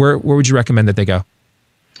Alliance, where would you recommend that they go?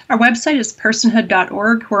 Our website is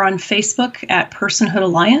personhood.org. We're on Facebook at Personhood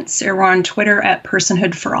Alliance, or we're on Twitter at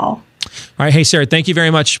Personhood for All. All right. Hey, Sarah, thank you very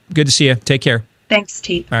much. Good to see you. Take care. Thanks,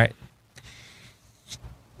 Steve. All right.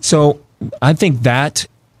 So I think that's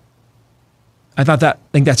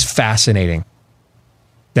fascinating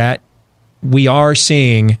that we are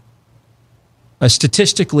seeing a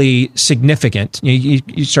statistically significant,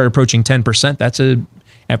 you start approaching 10%. That's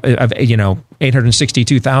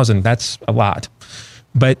 862,000. That's a lot.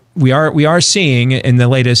 But we are seeing in the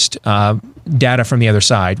latest data from the other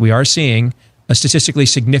side, we are seeing a statistically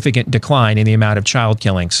significant decline in the amount of child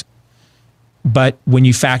killings. But when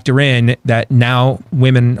you factor in that now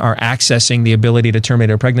women are accessing the ability to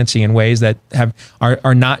terminate a pregnancy in ways that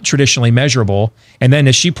are not traditionally measurable, and then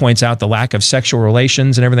as she points out, the lack of sexual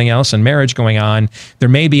relations and everything else and marriage going on, there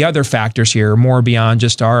may be other factors here more beyond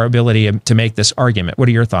just our ability to make this argument. What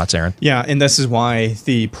are your thoughts, Aaron? Yeah, and this is why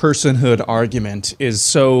the personhood argument is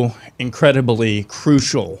so incredibly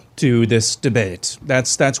crucial to this debate.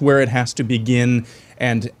 That's where it has to begin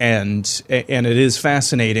and end, and it is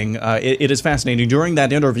fascinating. It is fascinating. During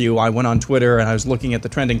that interview, I went on Twitter and I was looking at the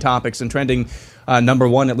trending topics, and trending number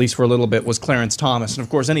one, at least for a little bit, was Clarence Thomas. And of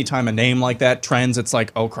course, anytime a name like that trends, it's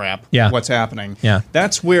like, oh crap, what's happening? Yeah.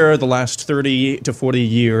 That's where the last 30 to 40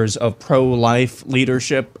 years of pro-life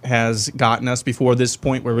leadership has gotten us before this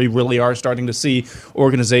point, where we really are starting to see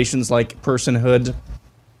organizations like Personhood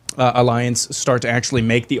Alliance start to actually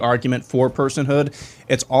make the argument for personhood.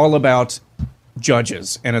 It's all about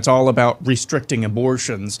judges, and it's all about restricting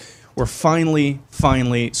abortions. We're finally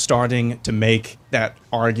starting to make that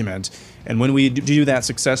argument. And when we do that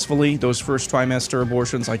successfully, those first trimester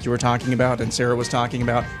abortions like you were talking about and Sarah was talking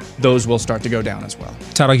about, those will start to go down as well.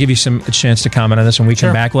 Todd, I'll give you a chance to comment on this when we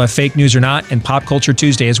come back. We'll have Fake News or Not and Pop Culture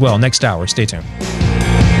Tuesday as well next hour. Stay tuned.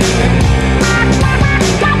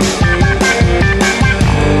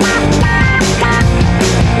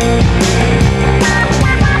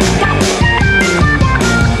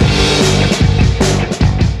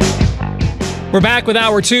 We're back with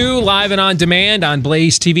Hour 2, live and on demand on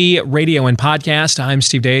Blaze TV, radio, and podcast. I'm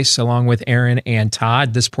Steve Deace, along with Aaron and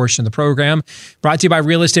Todd. This portion of the program brought to you by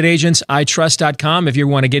realestateagentsitrust.com. If you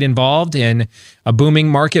want to get involved in a booming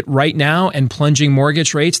market right now and plunging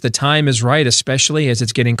mortgage rates, the time is right, especially as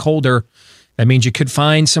it's getting colder. That means you could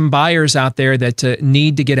find some buyers out there that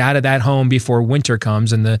need to get out of that home before winter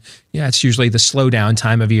comes, and it's usually the slowdown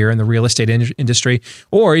time of year in the real estate industry.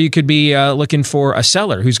 Or you could be looking for a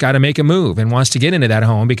seller who's got to make a move and wants to get into that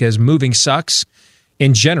home because moving sucks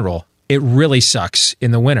in general. It really sucks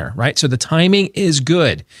in the winter, right? So the timing is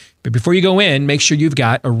good. But before you go in, make sure you've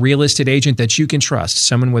got a real estate agent that you can trust,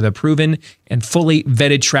 someone with a proven and fully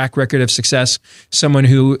vetted track record of success, someone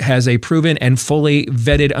who has a proven and fully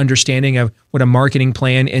vetted understanding of what a marketing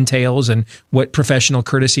plan entails and what professional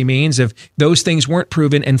courtesy means. If those things weren't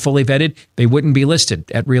proven and fully vetted, they wouldn't be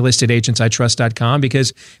listed at realestateagentsitrust.com,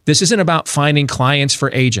 because this isn't about finding clients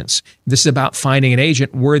for agents. This is about finding an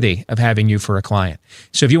agent worthy of having you for a client.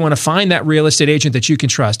 So if you want to find that real estate agent that you can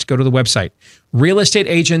trust, go to the website,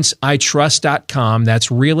 realestateagentsitrust.com. That's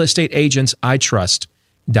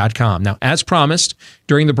realestateagentsitrust.com. Now, as promised,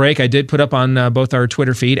 during the break, I did put up on both our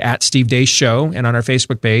Twitter feed at Steve Deace Show and on our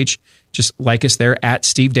Facebook page, just like us there at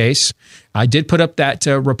Steve Deace. I did put up that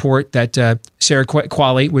report that Sarah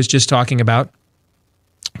Quale was just talking about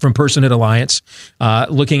from Personhood Alliance,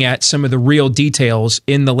 looking at some of the real details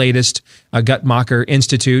in the latest Guttmacher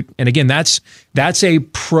Institute. And again, that's a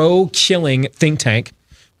pro-killing think tank.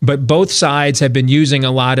 But both sides have been using a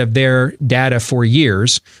lot of their data for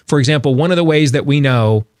years. For example, one of the ways that we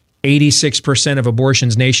know 86% of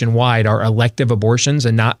abortions nationwide are elective abortions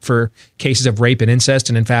and not for cases of rape and incest.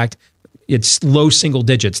 And in fact, it's low single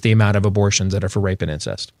digits, the amount of abortions that are for rape and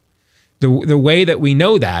incest. The way that we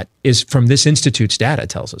know that is from this institute's data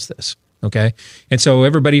tells us this, okay? And so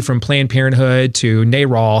everybody from Planned Parenthood to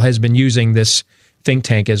NARAL has been using this think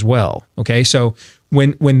tank as well, okay? So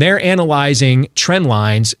when they're analyzing trend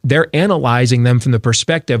lines, they're analyzing them from the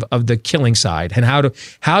perspective of the killing side and how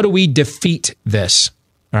do we defeat this,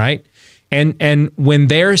 all right? And when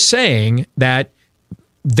they're saying that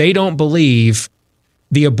they don't believe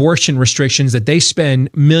the abortion restrictions that they spend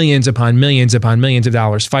millions upon millions upon millions of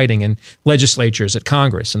dollars fighting in legislatures, at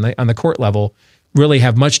Congress, and on the court level really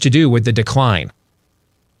have much to do with the decline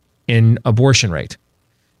in abortion rate,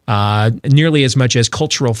 nearly as much as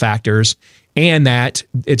cultural factors, and that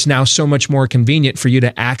it's now so much more convenient for you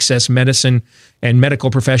to access medicine and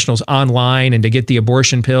medical professionals online and to get the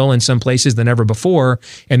abortion pill in some places than ever before.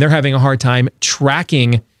 And they're having a hard time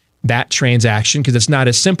tracking that transaction because it's not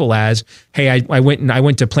as simple as, hey, I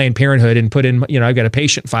went to Planned Parenthood and put in, I've got a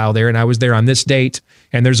patient file there and I was there on this date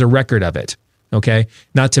and there's a record of it. Okay.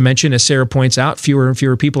 Not to mention, as Sarah points out, fewer and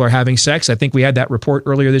fewer people are having sex. I think we had that report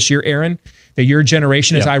earlier this year, Aaron, that your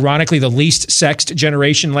generation is ironically the least sexed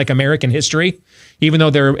generation like American history, even though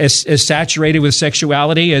they're as saturated with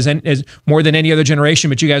sexuality as more than any other generation,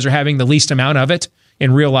 but you guys are having the least amount of it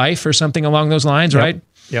in real life or something along those lines, right?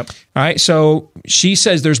 Yep. All right. So she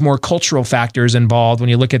says there's more cultural factors involved when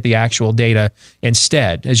you look at the actual data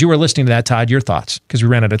instead. As you were listening to that, Todd, your thoughts, because we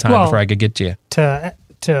ran out of time before I could get to you.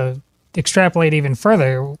 To extrapolate even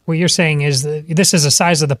further, what you're saying is that this is a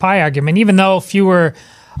size of the pie argument. Even though fewer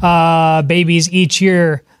babies each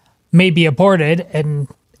year may be aborted, and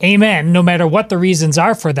amen, no matter what the reasons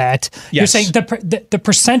are for that, you're saying the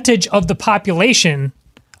percentage of the population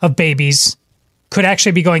of babies could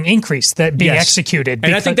actually be going increased, that being executed.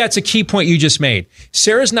 And I think that's a key point you just made.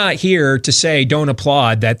 Sarah's not here to say don't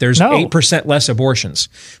applaud that there's 8% less abortions.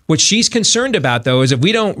 What she's concerned about, though, is if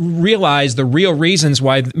we don't realize the real reasons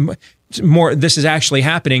why more this is actually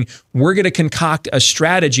happening, we're going to concoct a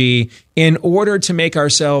strategy in order to make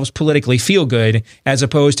ourselves politically feel good, as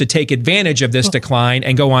opposed to take advantage of this decline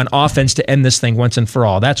and go on offense to end this thing once and for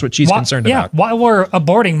all. That's what she's concerned about. While we're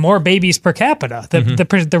aborting more babies per capita,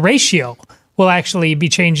 the ratio will actually be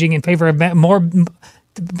changing in favor of more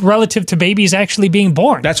relative to babies actually being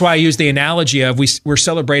born. That's why I use the analogy of we're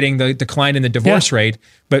celebrating the decline in the divorce rate,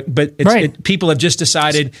 but people have just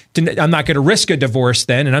decided I'm not going to risk a divorce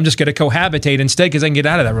then, and I'm just going to cohabitate instead because I can get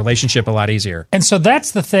out of that relationship a lot easier. And so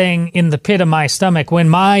that's the thing in the pit of my stomach when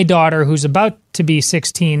my daughter, who's about to be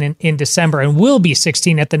 16 in December and will be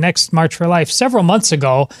 16 at the next March for Life, several months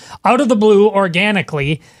ago, out of the blue,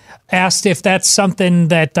 organically, asked if that's something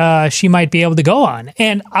that she might be able to go on.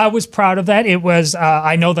 And I was proud of that. It was,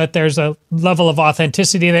 I know that there's a level of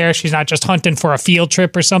authenticity there. She's not just hunting for a field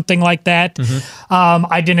trip or something like that.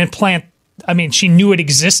 I didn't plant, she knew it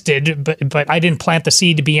existed, but I didn't plant the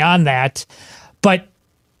seed beyond that. But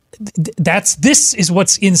this is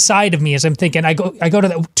what's inside of me as I'm thinking. I go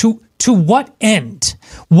to To what end?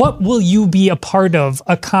 What will you be a part of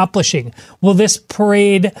accomplishing? Will this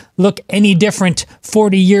parade look any different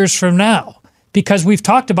 40 years from now? Because we've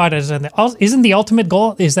talked about it. Isn't the ultimate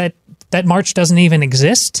goal is that march doesn't even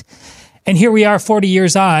exist? And here we are 40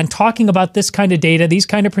 years on talking about this kind of data, these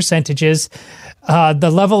kind of percentages, the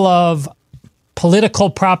level of political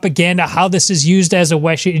propaganda, how this is used as a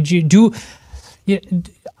way.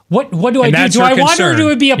 What do I do? Do I want her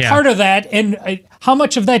to be a part of that? And how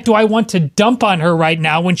much of that do I want to dump on her right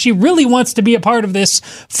now when she really wants to be a part of this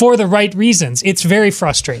for the right reasons? It's very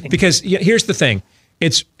frustrating. Because here's the thing.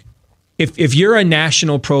 It's if you're a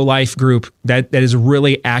national pro-life group that is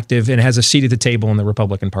really active and has a seat at the table in the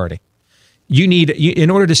Republican Party,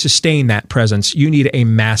 in order to sustain that presence, you need a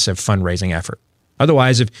massive fundraising effort.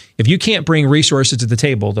 Otherwise, if you can't bring resources to the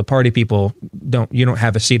table, the party people don't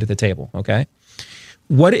have a seat at the table, okay?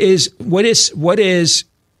 What's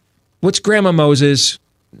Grandma Moses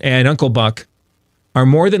and Uncle Buck are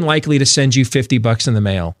more than likely to send you $50 in the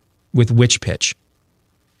mail with which pitch?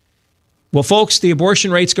 Well, folks, the abortion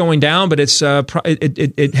rate's going down, but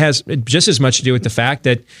it has just as much to do with the fact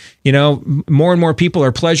that, more and more people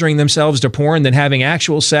are pleasuring themselves to porn than having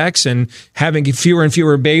actual sex, and having fewer and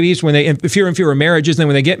fewer babies fewer and fewer marriages. Then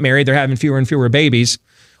when they get married, they're having fewer and fewer babies.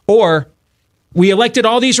 Or we elected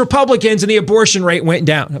all these Republicans and the abortion rate went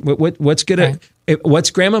down. What's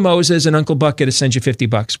Grandma Moses and Uncle Buck going to send you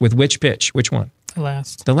 $50 with which pitch? Which one?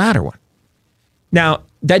 The latter one. Now,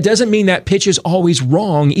 that doesn't mean that pitch is always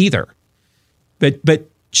wrong either. But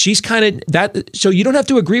she's kind of that. So you don't have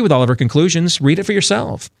to agree with all of her conclusions. Read it for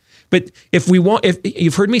yourself. But if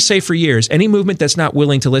you've heard me say for years, any movement that's not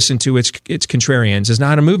willing to listen to its contrarians is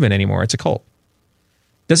not a movement anymore. It's a cult.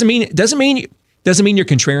 Doesn't mean your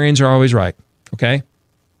contrarians are always right. Okay.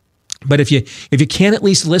 But if you can't at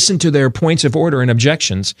least listen to their points of order and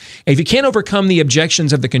objections, if you can't overcome the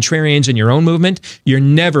objections of the contrarians in your own movement, you're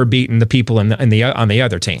never beating the people on the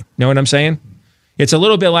other team. Know what I'm saying? It's a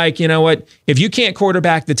little bit like, if you can't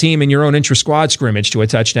quarterback the team in your own intra-squad scrimmage to a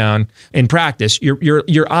touchdown in practice,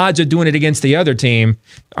 your odds of doing it against the other team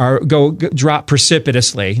drop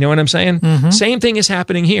precipitously. You know what I'm saying? Mm-hmm. Same thing is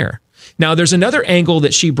happening here. Now, there's another angle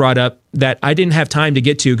that she brought up that I didn't have time to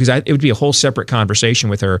get to because it would be a whole separate conversation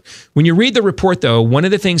with her. When you read the report, though, one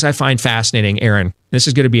of the things I find fascinating, Aaron, this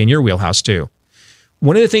is going to be in your wheelhouse too.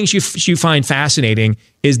 One of the things you find fascinating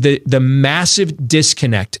is the massive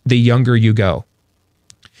disconnect the younger you go.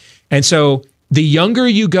 And so the younger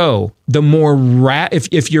you go, the more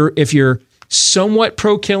if you're somewhat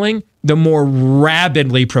pro-killing, the more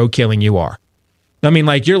rabidly pro-killing you are. I mean,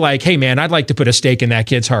 you're like, hey man, I'd like to put a stake in that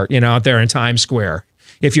kid's heart, out there in Times Square.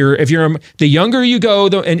 If you're the younger you go,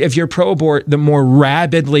 and if you're pro-abort, the more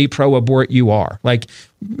rabidly pro-abort you are. Rad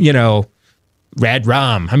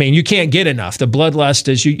Rom. I mean, you can't get enough. The bloodlust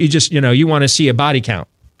is you just you want to see a body count.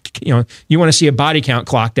 You want to see a body count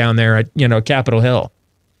clock down there at Capitol Hill.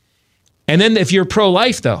 And then if you're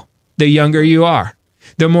pro-life, though, the younger you are,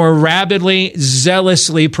 the more rabidly,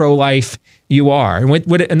 zealously pro-life you are.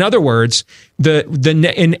 And in other words,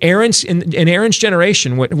 in Aaron's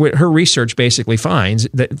generation, what her research basically finds,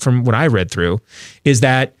 that from what I read through, is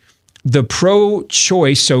that the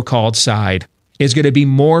pro-choice so-called side is going to be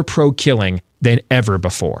more pro-killing than ever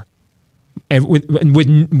before, and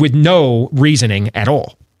with no reasoning at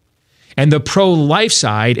all. And the pro-life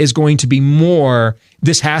side is going to be more,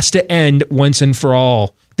 this has to end once and for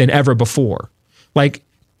all than ever before.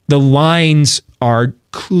 The lines are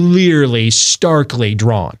clearly, starkly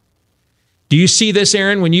drawn. Do you see this,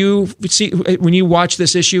 Aaron, when you watch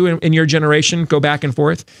this issue in your generation go back and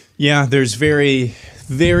forth? Yeah, there's very,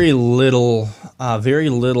 very little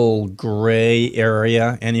gray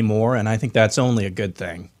area anymore, and I think that's only a good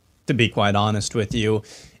thing, to be quite honest with you.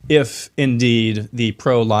 If indeed the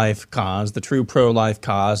pro-life cause, the true pro-life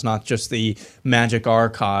cause, not just the magic R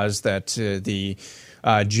cause that the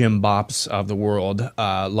Jim Bops of the world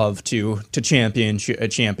love to champion.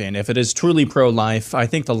 If it is truly pro-life, I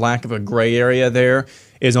think the lack of a gray area there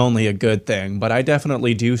is only a good thing. But I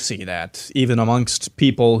definitely do see that, even amongst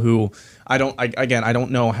people who I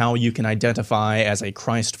don't know how you can identify as a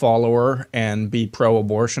Christ follower and be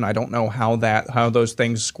pro-abortion. I don't know how those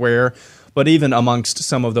things square. But even amongst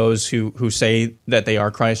some of those who say that they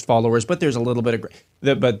are Christ followers, but there's a little bit of,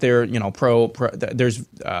 but they're there's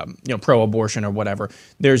pro-abortion or whatever.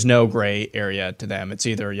 There's no gray area to them. It's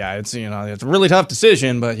either it's a really tough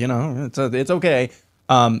decision, but it's okay.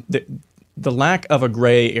 The lack of a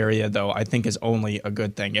gray area, though, I think is only a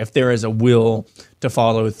good thing if there is a will to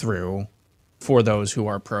follow through for those who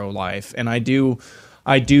are pro-life, and I do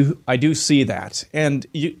see that. And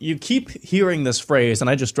you keep hearing this phrase, and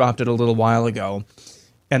I just dropped it a little while ago.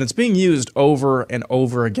 And it's being used over and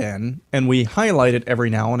over again, and we highlight it every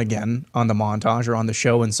now and again on the montage or on the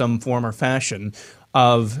show in some form or fashion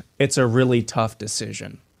of it's a really tough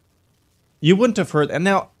decision. You wouldn't have heard, and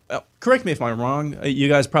now, correct me if I'm wrong, you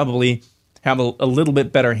guys probably have a little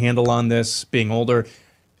bit better handle on this being older.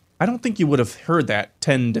 I don't think you would have heard that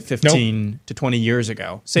 10 to 15 to 20 years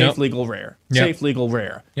ago. Safe, legal, rare. Yep. Safe, legal,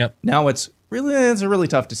 rare. Yep. Now it's a really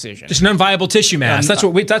tough decision. Just non-viable tissue mass. That's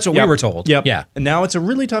what we were told. Yep. Yeah. And now it's a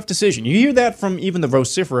really tough decision. You hear that from even the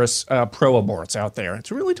vociferous pro-aborts out there.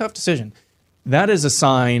 It's a really tough decision. That is a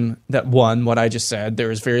sign that, one, what I just said,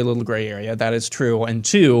 there is very little gray area. That is true. And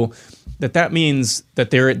two, that means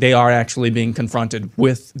that they are actually being confronted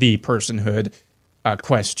with the personhood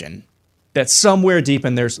question. That somewhere deep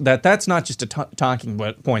in that's not just a talking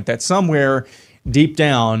point. That somewhere deep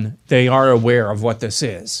down they are aware of what this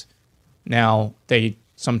is. Now, they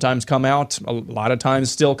sometimes come out, a lot of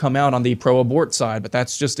times still come out on the pro-abort side, but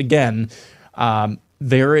that's just, again,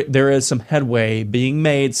 there is some headway being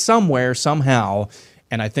made somewhere, somehow,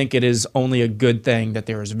 and I think it is only a good thing that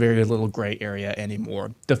there is very little gray area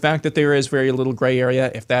anymore. The fact that there is very little gray area,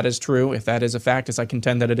 if that is true, if that is a fact, as I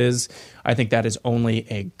contend that it is, I think that is only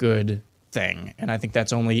a good thing, and I think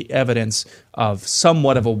that's only evidence of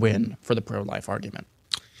somewhat of a win for the pro-life argument.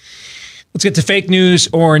 Let's get to fake news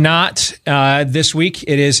or not. This week,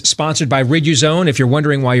 it is sponsored by Riduzone. If you're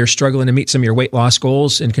wondering why you're struggling to meet some of your weight loss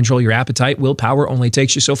goals and control your appetite, willpower only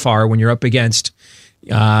takes you so far when you're up against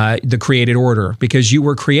the created order, because you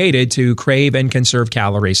were created to crave and conserve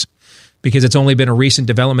calories. Because it's only been a recent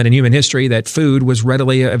development in human history that food was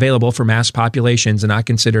readily available for mass populations and not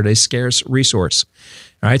considered a scarce resource.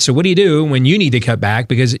 All right, so what do you do when you need to cut back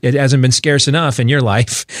because it hasn't been scarce enough in your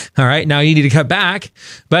life? All right, now you need to cut back,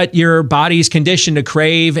 but your body's conditioned to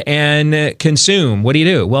crave and consume. What do you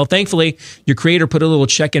do? Well, thankfully, your creator put a little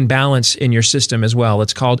check and balance in your system as well.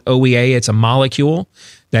 It's called OEA. It's a molecule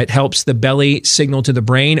that helps the belly signal to the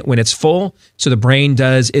brain when it's full, so the brain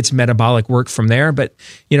does its metabolic work from there. But,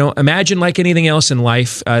 imagine like anything else in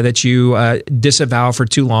life that you disavow for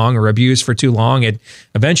too long or abuse for too long, it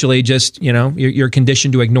eventually just, you're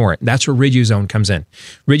conditioned to ignore it. That's where Riduzone comes in.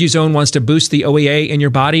 Riduzone wants to boost the OEA in your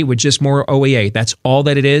body with just more OEA. That's all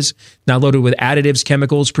that it is. Not loaded with additives,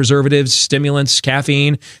 chemicals, preservatives, stimulants,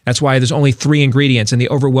 caffeine. That's why there's only 3 ingredients, and the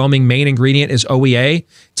overwhelming main ingredient is OEA.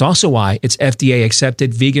 It's also why it's FDA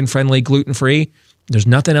accepted, vegan-friendly, gluten-free. There's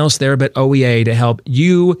nothing else there but OEA to help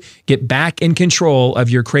you get back in control of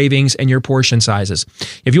your cravings and your portion sizes.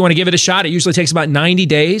 If you want to give it a shot, it usually takes about 90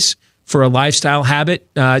 days for a lifestyle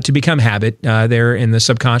habit to become habit there in the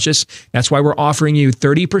subconscious. That's why we're offering you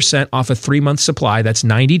 30% off a 3-month supply. That's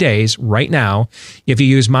 90 days right now. If you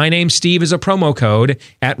use my name, Steve, as a promo code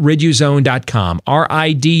at riduzone.com,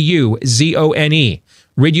 RIDUZONE.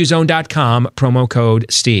 Riduzone.com, promo code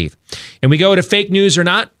Steve. And we go to fake news or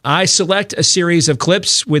not. I select a series of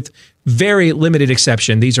clips with very limited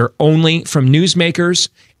exception. These are only from newsmakers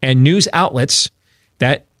and news outlets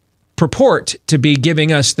that purport to be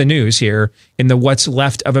giving us the news here in the what's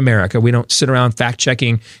left of America. We don't sit around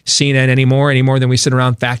fact-checking CNN any more than we sit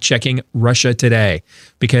around fact-checking Russia Today,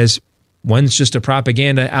 because one's just a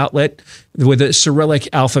propaganda outlet with a Cyrillic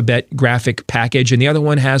alphabet graphic package, and the other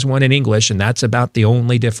one has one in English, and that's about the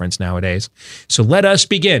only difference nowadays. So let us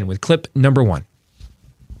begin with clip number 1.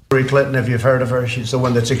 Hillary Clinton, if you've heard of her, she's the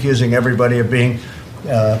one that's accusing everybody of being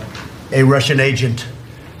a Russian agent.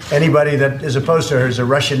 Anybody that is opposed to her is a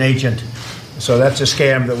Russian agent. So that's a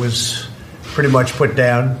scam that was pretty much put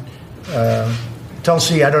down.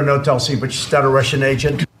 Tulsi, I don't know Tulsi, but she's not a Russian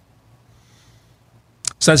agent.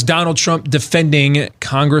 So that's Donald Trump defending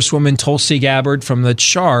Congresswoman Tulsi Gabbard from the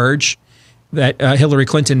charge that Hillary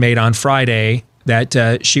Clinton made on Friday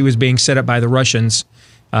that she was being set up by the Russians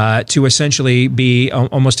to essentially be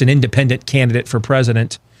almost an independent candidate for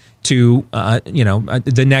president to,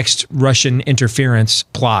 the next Russian interference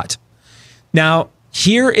plot. Now,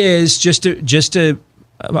 here is just to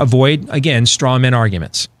avoid, again, straw man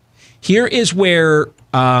arguments. Here is where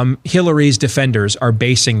Hillary's defenders are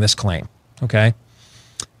basing this claim, okay?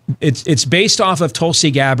 It's based off of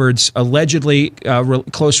Tulsi Gabbard's allegedly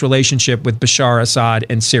close relationship with Bashar Assad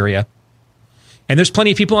in Syria. And there's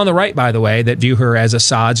plenty of people on the right, by the way, that view her as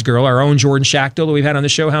Assad's girl. Our own Jordan Schachtel, that we've had on the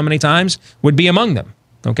show how many times, would be among them.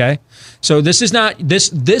 Okay? So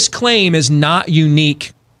this claim is not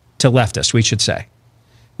unique to leftists, we should say.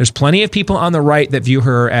 There's plenty of people on the right that view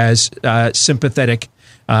her as sympathetic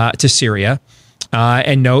to Syria.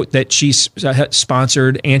 And note that she's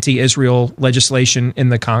sponsored anti-Israel legislation in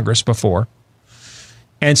the Congress before.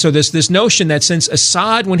 And so this notion that since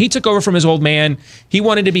Assad, when he took over from his old man, he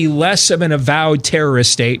wanted to be less of an avowed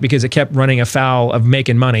terrorist state because it kept running afoul of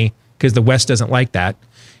making money because the West doesn't like that.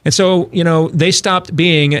 And so, they stopped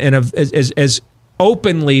being as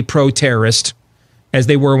openly pro-terrorist as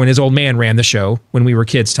they were when his old man ran the show when we were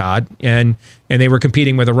kids, Todd. And they were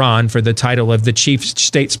competing with Iran for the title of the chief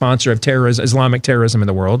state sponsor of terrorism, Islamic terrorism in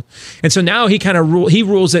the world. And so now he kind of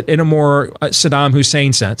rules it in a more Saddam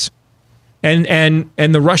Hussein sense. And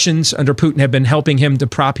the Russians under Putin have been helping him to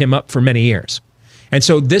prop him up for many years. And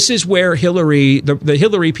so this is where the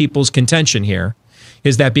Hillary people's contention here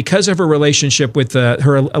is that because of her relationship with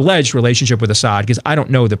her alleged relationship with Assad, because I don't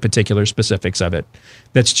know the particular specifics of it,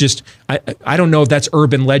 that's just I don't know if that's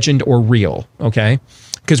urban legend or real. Okay,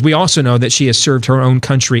 because we also know that she has served her own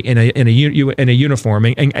country in a uniform,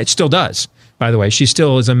 and it still does. By the way, she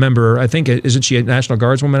still is a member. I think isn't she a National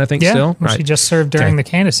Guardswoman? I think still. Right. She just served during the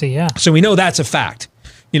candidacy. Yeah. So we know that's a fact.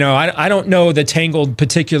 I don't know the tangled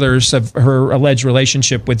particulars of her alleged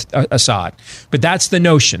relationship with Assad, but that's the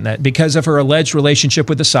notion that because of her alleged relationship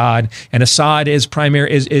with Assad, and Assad is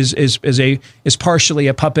partially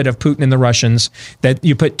a puppet of Putin and the Russians, that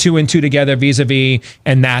you put two and two together vis-a-vis,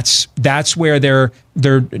 and that's where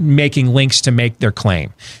they're making links to make their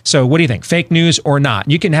claim. So what do you think? Fake news or not?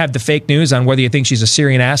 You can have the fake news on whether you think she's a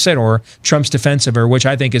Syrian asset or Trump's defense of her, which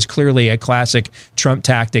I think is clearly a classic Trump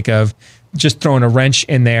tactic of just throwing a wrench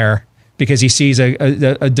in there because he sees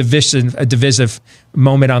a divisive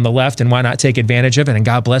moment on the left, and why not take advantage of it? And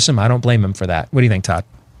God bless him. I don't blame him for that. What do you think, Todd?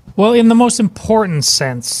 Well, in the most important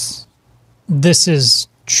sense, this is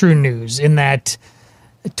true news in that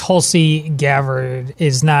Tulsi Gabbard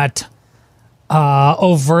is not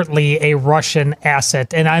overtly a Russian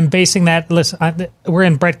asset. And I'm basing that, listen, we're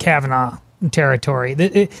in Brett Kavanaugh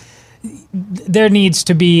territory. There needs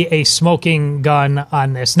to be a smoking gun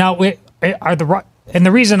on this. Now, and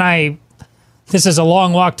the reason this is a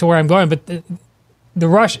long walk to where I'm going, but the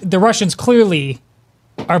Russians clearly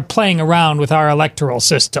are playing around with our electoral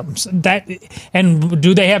systems. And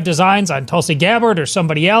do they have designs on Tulsi Gabbard or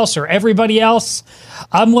somebody else or everybody else?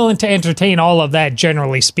 I'm willing to entertain all of that,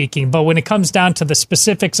 generally speaking. But when it comes down to the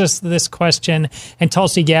specifics of this question, and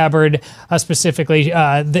Tulsi Gabbard specifically,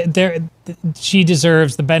 she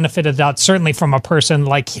deserves the benefit of the doubt, certainly from a person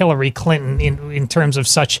like Hillary Clinton in terms of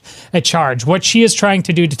such a charge. What she is trying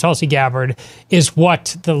to do to Tulsi Gabbard is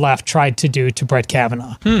what the left tried to do to Brett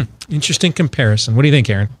Kavanaugh. Interesting comparison. What do you think,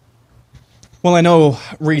 Aaron? Well, I know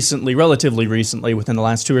relatively recently, within the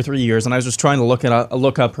last 2 or 3 years, and I was just trying to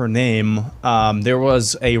look up her name. There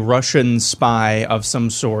was a Russian spy of some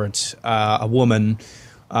sort, a woman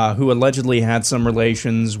who allegedly had some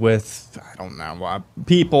relations with, I don't know,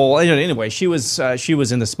 people. Anyway, she was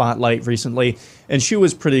in the spotlight recently, and she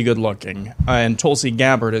was pretty good looking. And Tulsi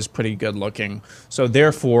Gabbard is pretty good looking. So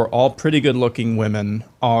therefore, all pretty good looking women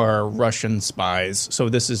are Russian spies. So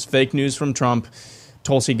this is fake news from Trump.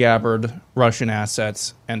 Tulsi Gabbard, Russian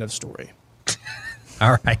assets, end of story.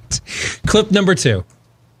 All right. Clip number 2.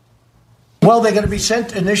 Well, they're going to be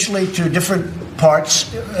sent initially to different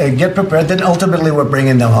parts, get prepared, then ultimately we're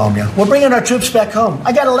bringing them home. Yeah, we're bringing our troops back home.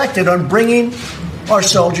 I got elected on bringing our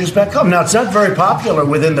soldiers back home. Now, it's not very popular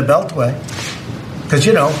within the Beltway because,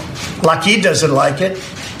 Lockheed doesn't like it,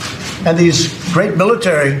 and these great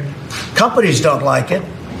military companies don't like it.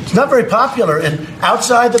 It's not very popular. And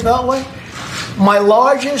outside the Beltway, my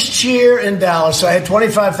largest cheer in Dallas, I had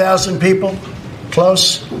 25,000 people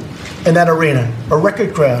close in that arena, a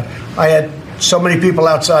record crowd. I had so many people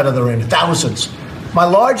outside of the arena, thousands. My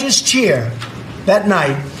largest cheer that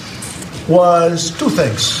night was 2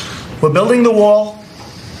 things. We're building the wall.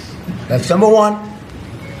 That's number 1.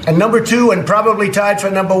 And number 2, and probably tied for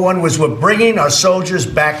number 1, was we're bringing our soldiers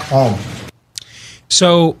back home.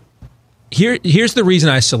 So here's the reason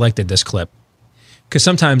I selected this clip. Because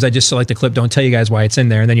sometimes I just select a clip, don't tell you guys why it's in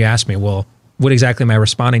there, and then you ask me, well, what exactly am I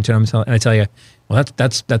responding to? And I tell you, well,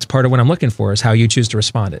 that's part of what I'm looking for, is how you choose to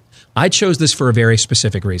respond it. I chose this for a very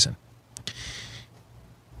specific reason.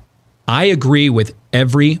 I agree with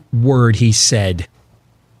every word he said.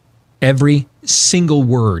 Every single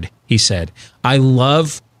word he said. I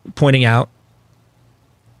love pointing out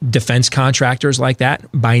defense contractors like that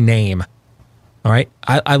by name. All right?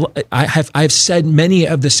 I've said many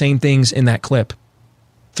of the same things in that clip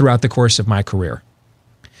throughout the course of my career.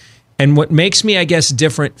 And what makes me, I guess,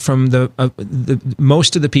 different from the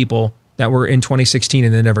most of the people that were in 2016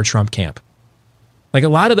 in the Never Trump camp, like a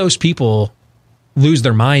lot of those people lose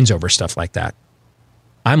their minds over stuff like that.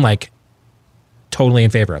 I'm like totally in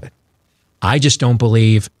favor of it. I just don't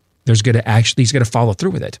believe he's going to follow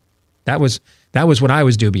through with it. That was what I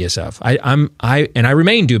was dubious of. I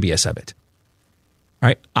remain dubious of it. All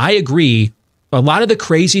right. I agree. A lot of the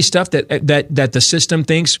crazy stuff that the system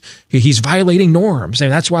thinks he's violating norms, and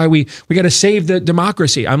that's why we got to save the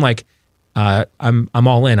democracy. I'm like, I'm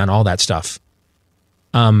all in on all that stuff.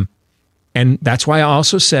 And that's why I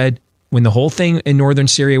also said when the whole thing in northern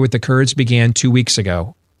Syria with the Kurds began 2 weeks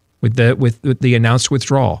ago, with the announced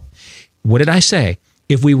withdrawal, what did I say?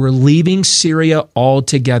 If we were leaving Syria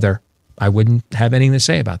altogether, I wouldn't have anything to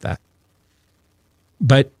say about that.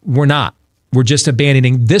 But we're not. We're just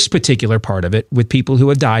abandoning this particular part of it with people who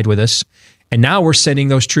have died with us. And now we're sending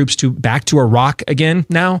those troops back to Iraq again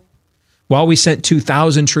now, while we sent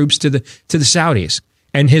 2,000 troops to the Saudis.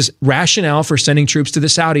 And his rationale for sending troops to the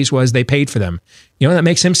Saudis was they paid for them. You know what that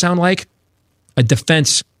makes him sound like? A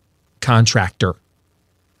defense contractor.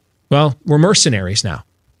 Well, we're mercenaries now.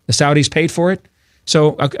 The Saudis paid for it.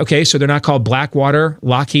 So, okay, so they're not called Blackwater,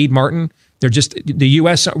 Lockheed Martin. They're just the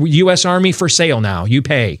U.S. Army for sale now. You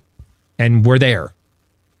pay. And we're there.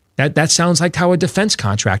 That sounds like how a defense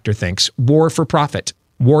contractor thinks. War for profit.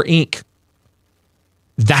 War Inc.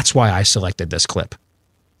 That's why I selected this clip.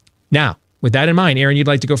 Now, with that in mind, Aaron, you'd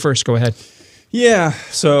like to go first. Go ahead. Yeah,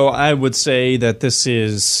 so I would say that this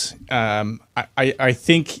is, I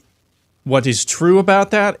think what is true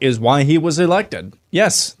about that is why he was elected.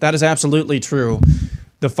 Yes, that is absolutely true.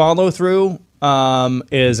 The follow-through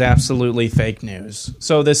is absolutely fake news.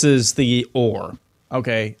 So this is the or.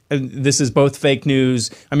 Okay, this is both fake news.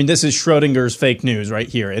 I mean, this is Schrodinger's fake news right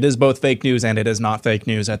here. It is both fake news and it is not fake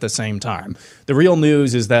news at the same time. The real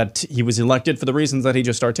news is that he was elected for the reasons that he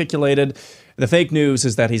just articulated. The fake news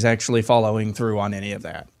is that he's actually following through on any of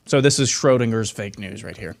that. So this is Schrodinger's fake news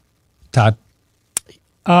right here. Todd?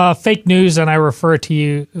 Fake news, and I refer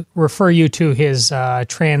you to his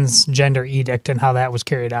transgender edict and how that was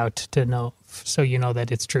carried out to know. So you know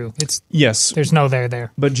that it's true. Yes. There's no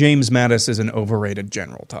there. But James Mattis is an overrated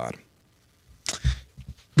general, Todd. I'm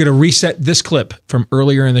going to reset this clip from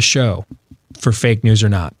earlier in the show for fake news or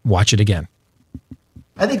not. Watch it again.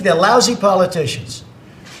 I think they're lousy politicians.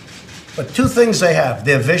 But two things they have.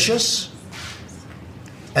 They're vicious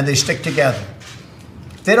and they stick together.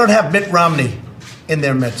 They don't have Mitt Romney in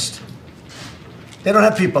their midst. They don't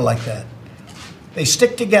have people like that. They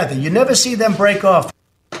stick together. You never see them break off.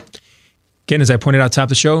 Again, as I pointed out top of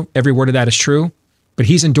the show, every word of that is true. But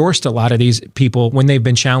he's endorsed a lot of these people when they've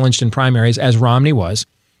been challenged in primaries, as Romney was.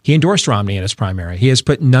 He endorsed Romney in his primary. He has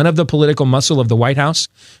put none of the political muscle of the White House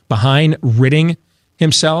behind ridding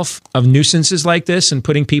himself of nuisances like this and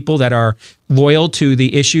putting people that are loyal to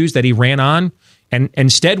the issues that he ran on. And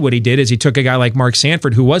instead, what he did is he took a guy like Mark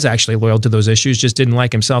Sanford, who was actually loyal to those issues, just didn't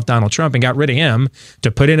like himself, Donald Trump, and got rid of him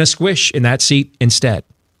to put in a squish in that seat instead.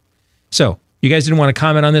 So you guys didn't want to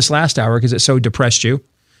comment on this last hour because it so depressed you.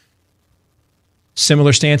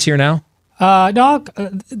 Similar stance here now? No,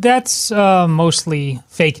 that's mostly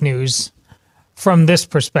fake news from this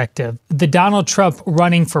perspective. The Donald Trump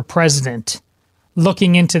running for president,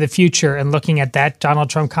 looking into the future and looking at that, Donald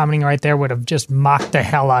Trump commenting right there would have just mocked the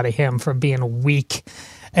hell out of him for being weak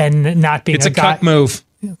and not being a guy. Cuck move.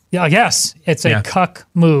 Yeah, yes, it's a cuck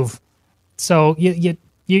move. So you're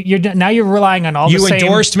now you're relying on all the same. You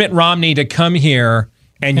endorsed Mitt Romney to come here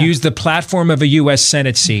and use the platform of a U.S.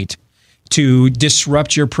 Senate seat to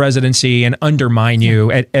disrupt your presidency and undermine you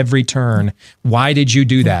at every turn. Why did you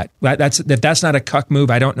do that? If that's not a cuck move,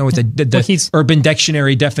 I don't know what the Urban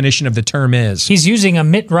Dictionary definition of the term is. He's using a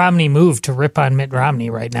Mitt Romney move to rip on Mitt Romney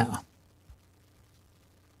right now.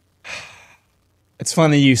 It's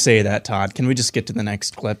funny you say that, Todd. Can we just get to the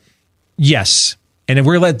next clip? Yes. And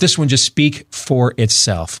we're going to let this one just speak for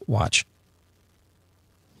itself. Watch.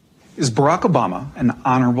 Is Barack Obama an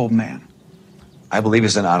honorable man? I believe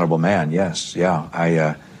he's an honorable man, yes.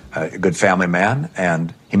 Yeah, a good family man,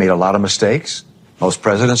 and he made a lot of mistakes. Most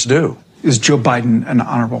presidents do. Is Joe Biden an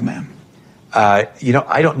honorable man? I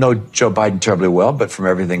don't know Joe Biden terribly well, but from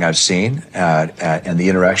everything I've seen and the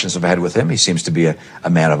interactions I've had with him, he seems to be a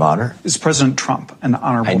man of honor. Is President Trump an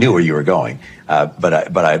honorable man? I knew where you were going, but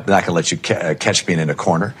I'm not going to let you catch me in a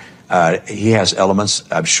corner. He has elements,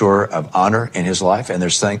 I'm sure, of honor in his life, and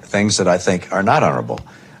there's things that I think are not honorable.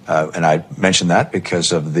 And I mention that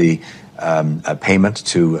because of the payment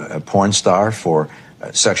to a porn star for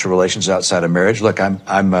sexual relations outside of marriage. Look,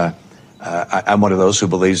 I'm one of those who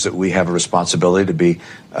believes that we have a responsibility to be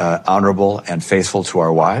honorable and faithful to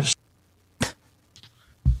our wives.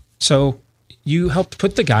 So you helped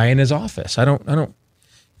put the guy in his office.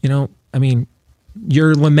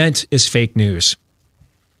 Your lament is fake news.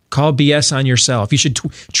 Call BS on yourself.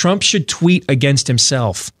 Trump should tweet against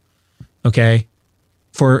himself. Okay.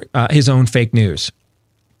 For his own fake news,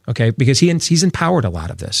 okay? Because he's empowered a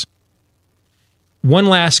lot of this. One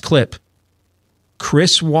last clip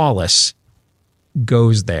Chris Wallace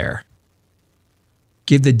goes there.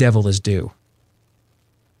 Give the devil his due.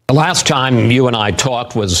 The last time you and I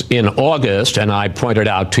talked was in August, and I pointed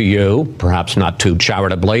out to you, perhaps not too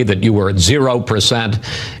charitably, that you were at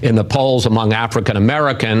 0% in the polls among African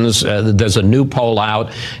Americans. There's a new poll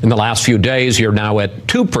out in the last few days. You're now at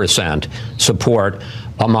 2% support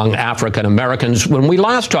among African Americans. When we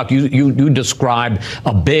last talked, you described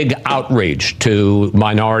a big outreach to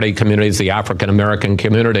minority communities, the African American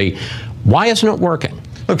community. Why isn't it working?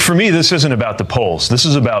 Look, for me, this isn't about the polls. This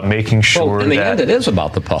is about making sure in the end, it is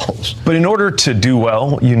about the polls. But in order to do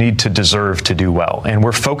well, you need to deserve to do well. And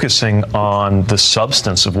we're focusing on the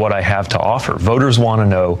substance of what I have to offer. Voters want to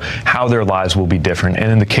know how their lives will be different. And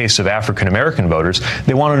in the case of African American voters,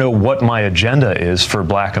 they want to know what my agenda is for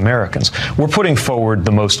Black Americans. We're putting forward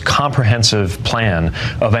the most comprehensive plan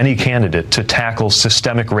of any candidate to tackle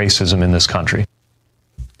systemic racism in this country.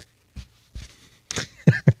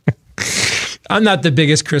 I'm not the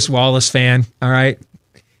biggest Chris Wallace fan, all right?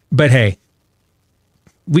 But hey,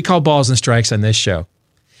 we call balls and strikes on this show.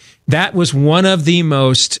 That was one of the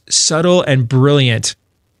most subtle and brilliant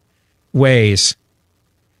ways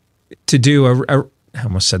to do I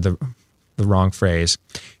almost said the wrong phrase.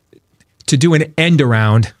 To do an end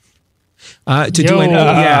around.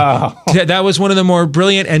 That was one of the more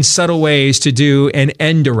brilliant and subtle ways to do an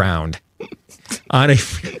end around.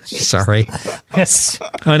 Sorry. Yes.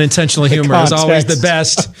 Unintentional humor is always the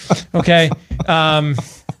best. Okay. Todd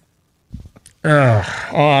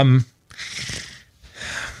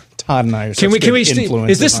and I are can we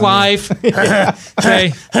is this live?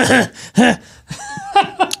 Okay.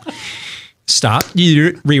 Stop.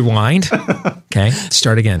 You rewind. Okay.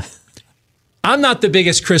 Start again. I'm not the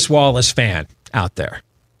biggest Chris Wallace fan out there,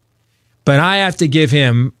 but I have to give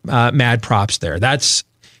him mad props there.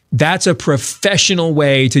 That's a professional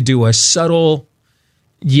way to do a subtle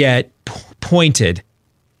yet pointed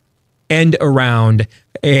end around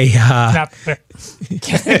a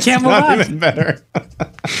can't move on. Even better.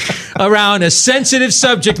 Around a sensitive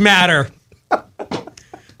subject matter. All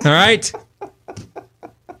right.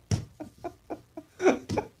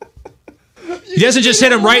 He doesn't just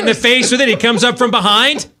hit him right in the face with it. He comes up from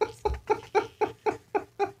behind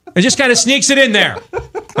and just kind of sneaks it in there.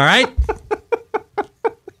 All right.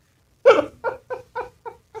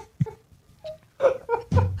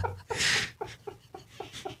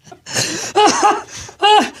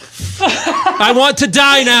 I want to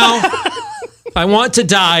die now. I want to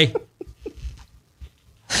die.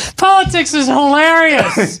 Politics is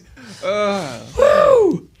hilarious.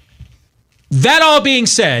 That all being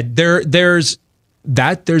said, there's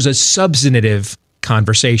a substantive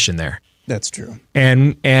conversation there. That's true.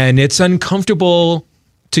 And it's uncomfortable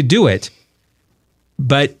to do it.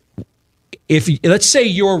 But if let's say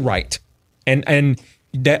you're right and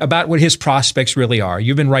about what his prospects really are,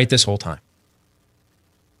 you've been right this whole time.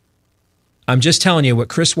 I'm just telling you what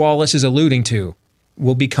Chris Wallace is alluding to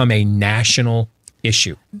will become a national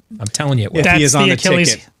issue. I'm telling you it will. If he is on the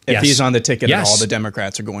ticket. If Yes. he's on the ticket Yes. at all, the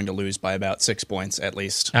Democrats are going to lose by about 6 points at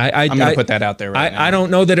least. I'm going to put that out there right now. I don't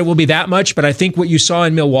know that it will be that much, but I think what you saw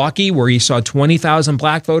in Milwaukee, where you saw 20,000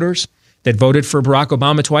 black voters that voted for Barack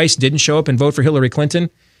Obama twice, didn't show up and vote for Hillary Clinton,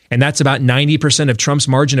 and that's about 90% of Trump's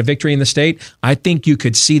margin of victory in the state. I think you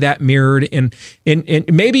could see that mirrored in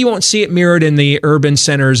maybe you won't see it mirrored in the urban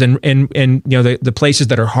centers and you know the places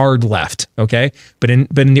that are hard left, okay? But in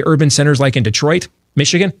the urban centers like in Detroit,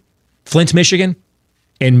 Michigan, Flint, Michigan,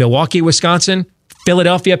 in Milwaukee, Wisconsin,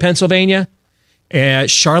 Philadelphia, Pennsylvania,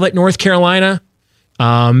 Charlotte, North Carolina,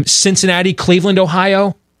 Cincinnati, Cleveland,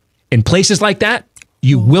 Ohio, in places like that,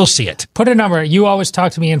 you will see it. Put a number. You always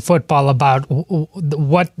talk to me in football about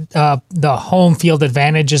what the home field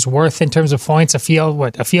advantage is worth in terms of points, a field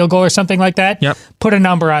goal or something like that. Yep. Put a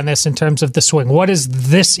number on this in terms of the swing. What is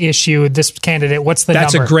this issue, this candidate? What's the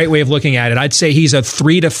That's number? a great way of looking at it. I'd say he's a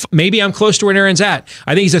maybe I'm close to where Aaron's at.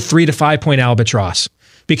 I think he's a 3 to 5 point albatross.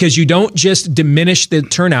 Because you don't just diminish the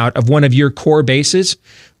turnout of one of your core bases,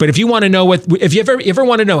 but if you want to know if you ever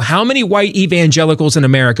want to know how many white evangelicals in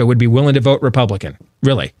America would be willing to vote Republican,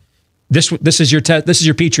 really, this is your this is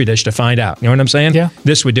your petri dish to find out. You know what I'm saying? Yeah.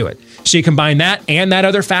 This would do it. So you combine that and that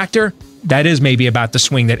other factor, that is maybe about the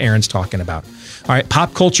swing that Aaron's talking about. All right,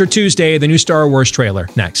 Pop Culture Tuesday, the new Star Wars trailer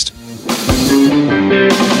next.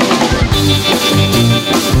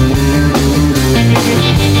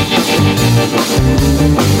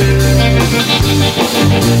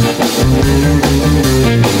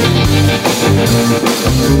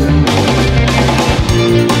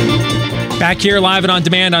 Back Back here live and on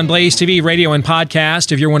demand on Blaze TV, radio, and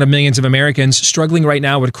podcast. If you're one of millions of Americans struggling right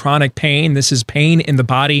now with chronic pain, this is pain in the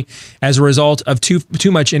body as a result of too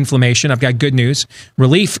much inflammation. I've got good news.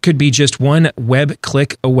 Relief could be just one web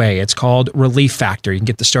click away. It's called Relief Factor. You can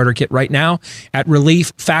get the starter kit right now at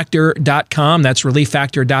relieffactor.com. That's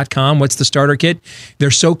relieffactor.com. What's the starter kit?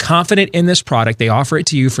 They're so confident in this product, they offer it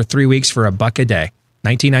to you for 3 weeks for $1 a day.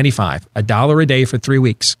 $19.95. $1 a day for 3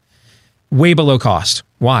 weeks. Way below cost.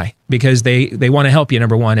 Why? Because they want to help you,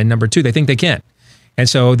 number one. And number two, they think they can. And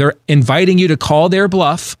so they're inviting you to call their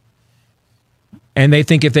bluff. And they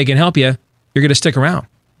think if they can help you, you're going to stick around.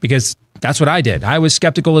 Because that's what I did. I was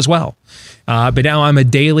skeptical as well. But now I'm a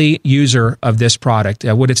daily user of this product.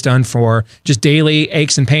 What it's done for just daily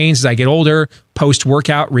aches and pains as I get older,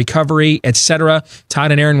 post-workout recovery, etc.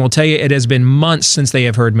 Todd and Aaron will tell you it has been months since they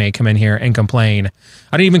have heard me come in here and complain.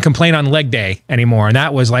 I don't even complain on leg day anymore. And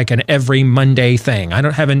that was like an every Monday thing.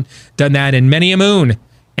 Haven't done that in many a moon.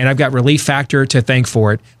 And I've got Relief Factor to thank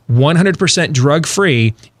for it. 100%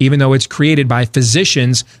 drug-free, even though it's created by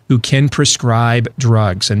physicians who can prescribe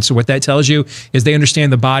drugs. And so what that tells you is they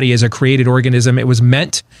understand the body is a created organism. It was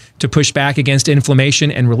meant to push back against inflammation,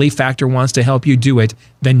 and Relief Factor wants to help you do it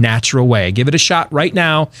the natural way. Give it a shot right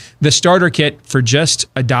now. The starter kit for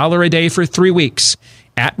just $1 a day for 3 weeks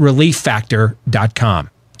at relieffactor.com.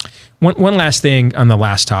 One last thing on the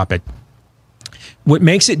last topic. What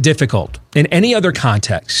makes it difficult in any other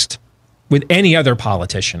context, with any other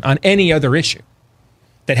politician, on any other issue,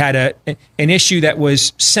 that had an issue that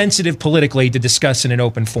was sensitive politically to discuss in an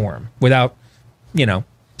open forum without,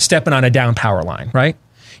 stepping on a down power line, right?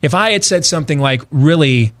 If I had said something like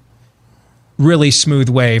really, really smooth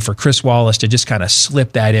way for Chris Wallace to just kind of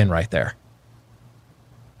slip that in right there.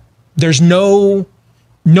 There's no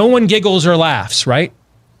one giggles or laughs, right?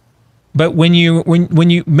 But when you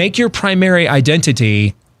make your primary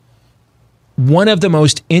identity one of the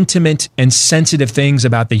most intimate and sensitive things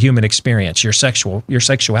about the human experience, your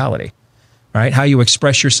sexuality, right? How you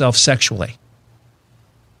express yourself sexually.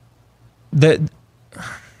 How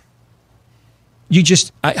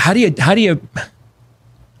do you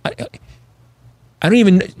I don't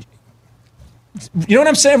even, you know what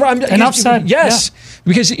I'm saying? Enough said. Yes. Yeah.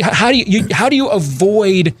 Because how do you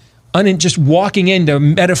avoid just walking into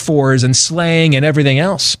metaphors and slang and everything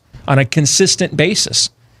else on a consistent basis,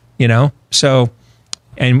 So,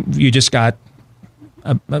 and you just got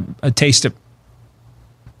a taste of.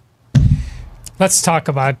 Let's talk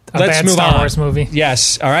about a bad Star Wars movie.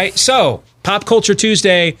 Yes. All right. So, Pop Culture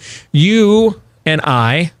Tuesday, you and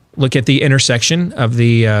I look at the intersection of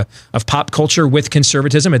of pop culture with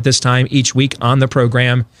conservatism at this time each week on the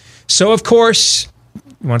program. So, of course,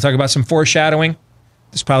 you want to talk about some foreshadowing?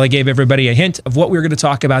 This probably gave everybody a hint of what we were going to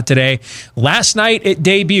talk about today. Last night it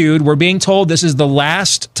debuted. We're being told this is the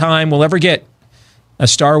last time we'll ever get a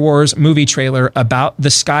Star Wars movie trailer about the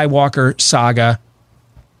Skywalker saga.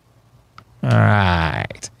 All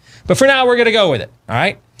right. But for now, we're going to go with it. All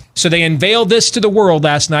right. So they unveiled this to the world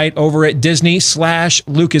last night over at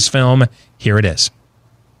Disney/Lucasfilm. Here it is.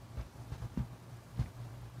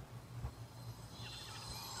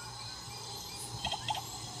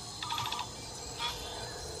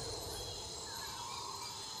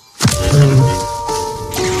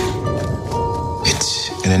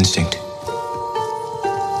 It's an instinct.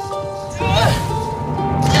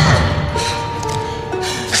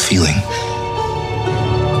 A feeling.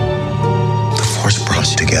 The Force brought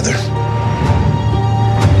us together.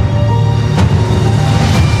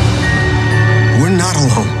 We're not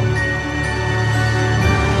alone.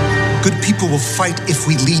 Good people will fight if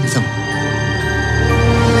we lead them.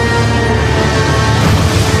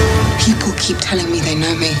 People keep telling me they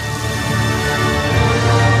know me.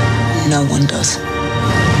 No one does.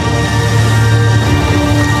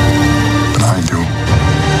 But I do.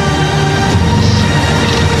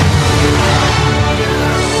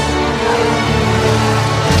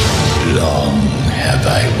 Long have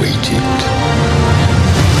I waited.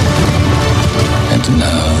 And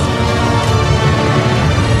now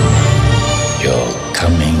you're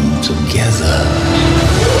coming together.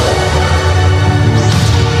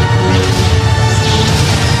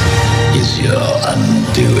 Is your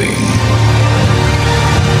undoing.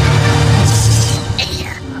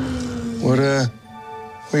 What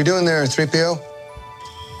are you doing there, 3PO?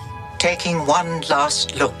 Taking one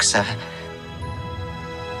last look, sir.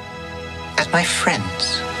 At my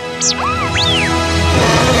friends.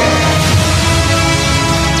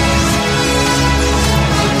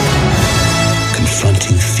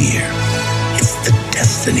 Confronting fear is the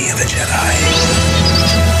destiny of a Jedi.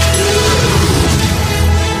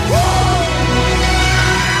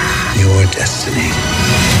 Your destiny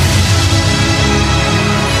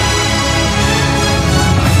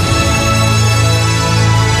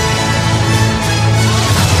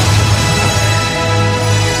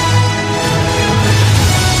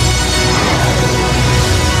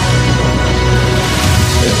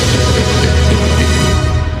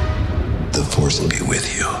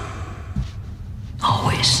with you.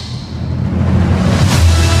 Always.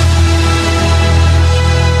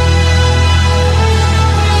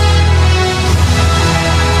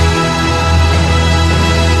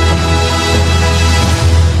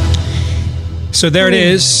 So there it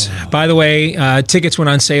is. By the way, tickets went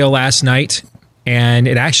on sale last night, and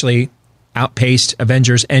it actually outpaced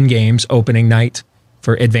Avengers Endgame's opening night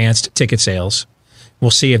for advanced ticket sales.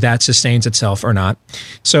 We'll see if that sustains itself or not.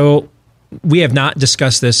 So we have not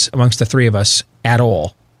discussed this amongst the three of us at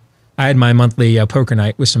all. I had my monthly poker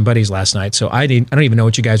night with some buddies last night, so I don't even know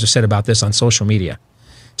what you guys have said about this on social media.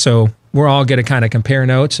 So we're all going to kind of compare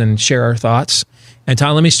notes and share our thoughts. And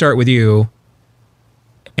Todd, let me start with you.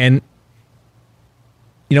 And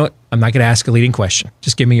you know what? I'm not going to ask a leading question.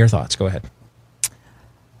 Just give me your thoughts. Go ahead.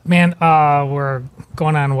 Man, we're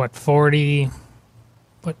going on, 40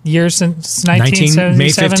 years since 1977? May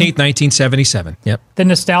 15th, 1977. Yep. The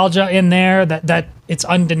nostalgia in there, that it's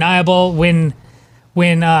undeniable when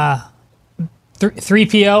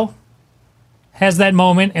 3PO has that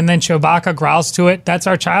moment and then Chewbacca growls to it. That's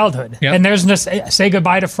our childhood. Yep. And there's say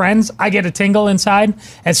goodbye to friends. I get a tingle inside.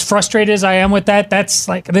 As frustrated as I am with that, that's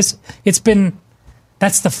like this.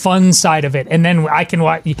 That's the fun side of it. And then I can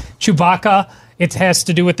watch Chewbacca. It has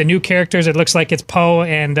to do with the new characters. It looks like it's Poe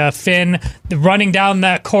and Finn running down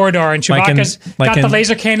that corridor, and Chewbacca's got the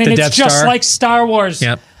laser cannon. It's just Star. Like Star Wars.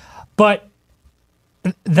 Yep. But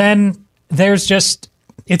then there's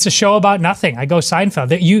it's a show about nothing. I go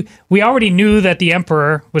Seinfeld. We already knew that the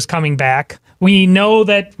Emperor was coming back. We know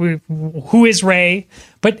that who is Rey,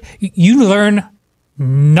 but you learn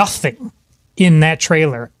nothing in that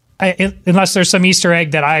trailer. Unless there's some Easter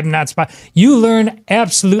egg that I'm not spot, you learn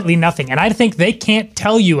absolutely nothing. And I think they can't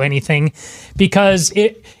tell you anything because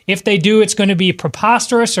if they do, it's going to be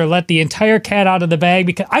preposterous or let the entire cat out of the bag.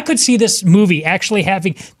 Because I could see this movie actually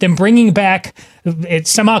having them bringing back. It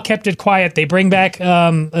somehow kept it quiet. They bring back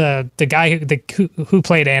the guy who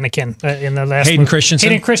played Anakin in the last Hayden Christensen.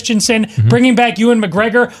 Hayden Christensen, bringing back Ewan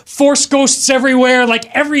McGregor. Force ghosts everywhere, like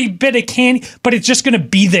every bit of candy, but it's just going to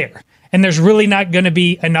be there. And there's really not going to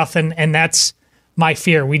be enough, and that's my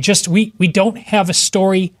fear. We don't have a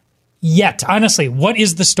story yet. Honestly, what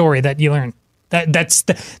is the story that you learn? That's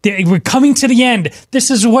we're coming to the end.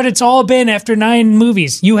 This is what it's all been after 9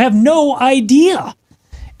 movies. You have no idea,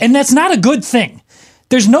 and that's not a good thing.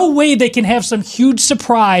 There's no way they can have some huge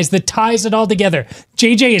surprise that ties it all together.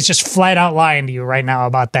 JJ is just flat out lying to you right now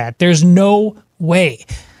about that. There's no way.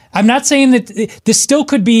 I'm not saying that this still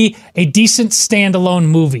could be a decent standalone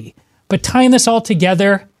movie. But tying this all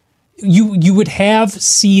together, you would have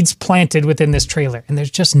seeds planted within this trailer, and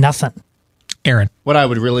there's just nothing. Aaron. What I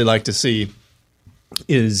would really like to see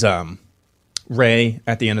is Rey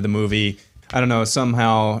at the end of the movie. I don't know,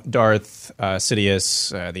 somehow Darth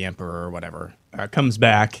Sidious, the Emperor or whatever, comes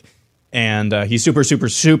back, and he's super, super,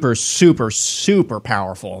 super, super, super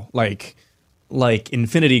powerful. Like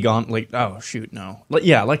Infinity Gauntlet. Oh, shoot, no.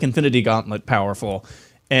 Like Infinity Gauntlet powerful.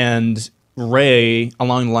 And Rey,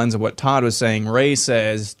 along the lines of what Todd was saying, Rey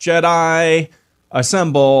says, Jedi,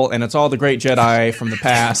 assemble, and it's all the great Jedi from the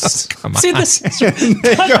past. See, this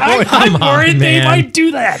I'm worried they might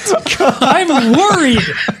do that. I'm worried.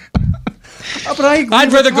 But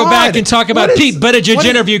I'd rather go back and talk about Pete Buttigieg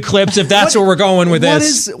interview clips if that's where we're going with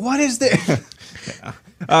this. What is there?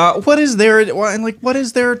 What is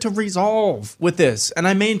there to resolve with this? And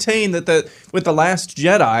I maintain that with The Last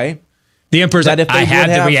Jedi, the Emperor's like, I have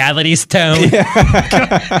the reality stone. Yeah.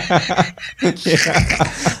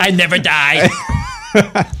 I never die.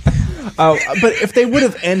 But if they would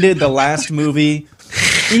have ended the last movie,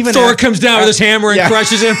 even Thor comes down with his hammer and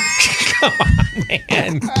crushes him. Come on,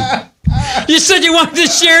 man. You said you wanted the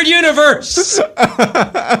shared universe.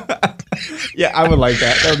 Yeah, I would like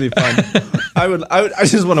that. That would be fun. I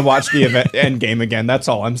just want to watch the end game again. That's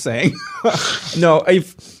all I'm saying. No,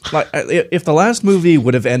 if the last movie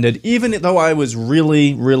would have ended, even though I was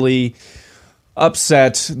really, really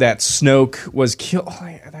upset that Snoke was killed,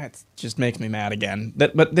 that just makes me mad again.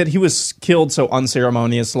 But that he was killed so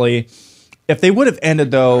unceremoniously. If they would have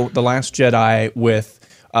ended though The Last Jedi with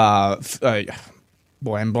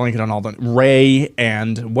boy, I'm blanking on all the Rey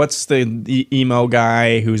and what's the emo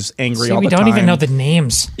guy who's angry all the time. We don't even know the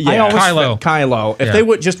names. Yeah, Kylo. If they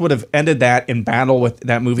would have ended that in battle with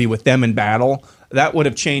that movie with them in battle, that would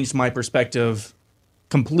have changed my perspective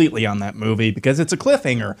completely on that movie because it's a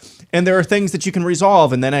cliffhanger and there are things that you can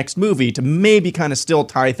resolve in the next movie to maybe kind of still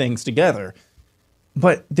tie things together.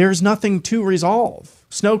 But there's nothing to resolve.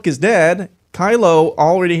 Snoke is dead. Kylo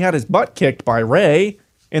already had his butt kicked by Rey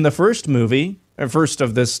in the first movie. first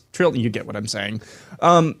of this trilogy. You get what I'm saying.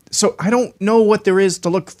 So I don't know what there is to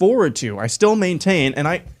look forward to. I still maintain, and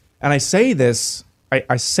I say this.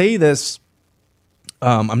 I say this.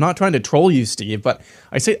 I'm not trying to troll you, Steve, but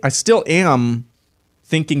I still am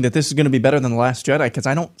thinking that this is going to be better than The Last Jedi because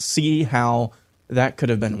I don't see how that could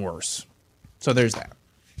have been worse. So there's that.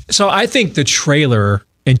 So I think the trailer,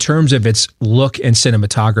 in terms of its look and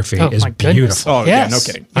cinematography, is beautiful. Oh, yes. Yeah, no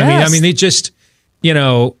kidding. I mean, it just,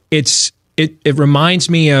 it reminds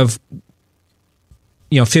me of,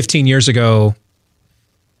 15 years ago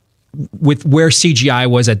with where CGI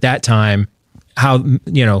was at that time, how,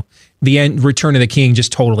 the end Return of the King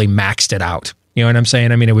just totally maxed it out. You know what I'm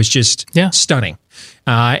saying? I mean, it was just stunning.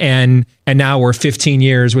 And now we're 15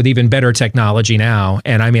 years with even better technology now.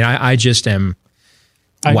 And I mean, I just am,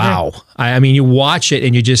 wow. I mean, you watch it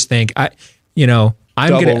and you just think, I'm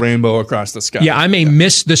Double rainbow across the sky. Yeah, I may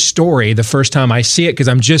miss the story the first time I see it because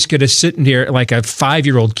I'm just going to sit in here like a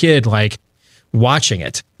 5-year-old kid, like watching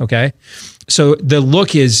it. Okay. So the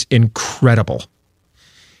look is incredible.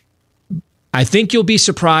 I think you'll be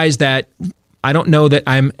surprised that I don't know that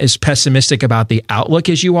I'm as pessimistic about the outlook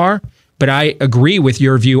as you are, but I agree with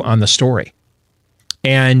your view on the story.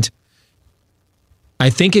 And I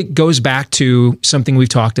think it goes back to something we've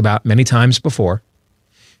talked about many times before,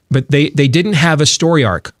 but they didn't have a story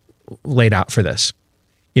arc laid out for this.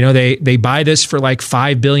 They buy this for like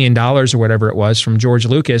 $5 billion or whatever it was from George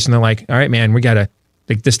Lucas. And they're like, all right, man, we got to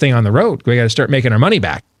take this thing on the road. We got to start making our money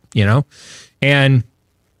back, And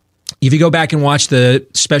if you go back and watch the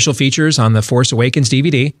special features on the Force Awakens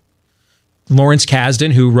DVD, Lawrence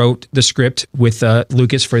Kasdan, who wrote the script with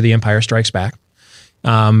Lucas for The Empire Strikes Back,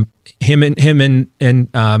 him and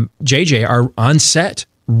JJ are on set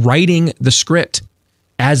writing the script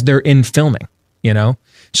as they're in filming,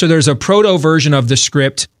 So there's a proto version of the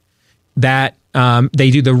script that they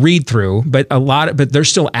do the read through, but they're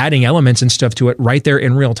still adding elements and stuff to it right there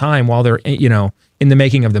in real time while they're, in the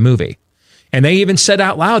making of the movie. And they even said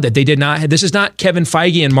out loud that they did not. This is not Kevin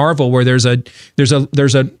Feige and Marvel, where there's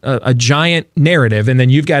a giant narrative, and then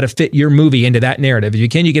you've got to fit your movie into that narrative. If you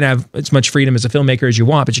can have as much freedom as a filmmaker as you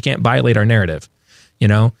want, but you can't violate our narrative,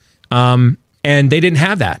 And they didn't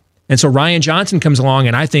have that. And so Rian Johnson comes along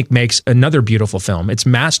and I think makes another beautiful film. It's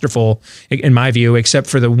masterful in my view, except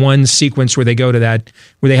for the one sequence where they go to that,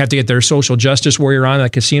 where they have to get their social justice warrior on,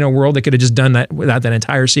 that casino world. They could have just done that without that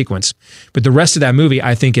entire sequence. But the rest of that movie,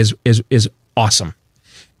 I think, is awesome.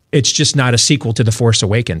 It's just not a sequel to The Force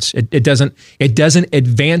Awakens. It doesn't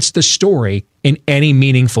advance the story in any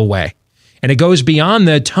meaningful way. And it goes beyond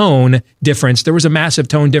the tone difference. There was a massive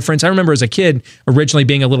tone difference. I remember as a kid originally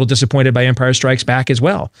being a little disappointed by Empire Strikes Back as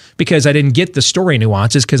well, because I didn't get the story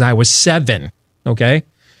nuances because I was 7, okay?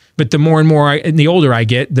 But the more and more, the older I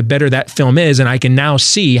get, the better that film is, and I can now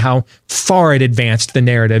see how far it advanced the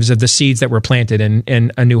narratives of the seeds that were planted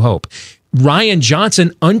in A New Hope. Rian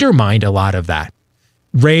Johnson undermined a lot of that.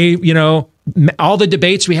 Rey, all the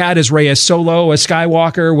debates we had, is Rey a Solo, a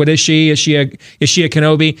Skywalker? What is she? Is she a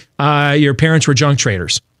Kenobi? Your parents were junk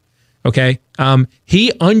traders. Okay.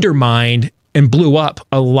 He undermined and blew up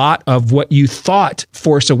a lot of what you thought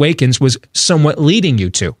Force Awakens was somewhat leading you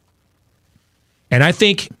to. And I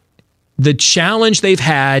think the challenge they've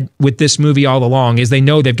had with this movie all along is they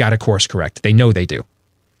know they've got to course correct. They know they do.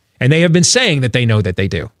 And they have been saying that they know that they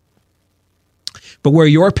do. But where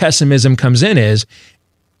your pessimism comes in is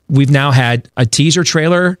we've now had a teaser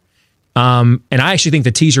trailer. And I actually think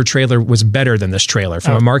the teaser trailer was better than this trailer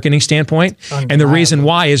from a marketing standpoint. And the reason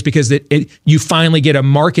why is because you finally get a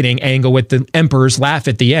marketing angle with the Emperor's laugh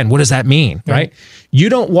at the end. What does that mean, right? You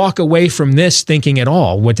don't walk away from this thinking at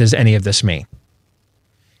all, what does any of this mean?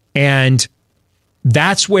 And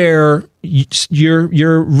that's where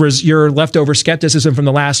your leftover skepticism from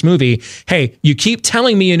the last movie. Hey, you keep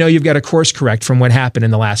telling me you've got to course correct from what happened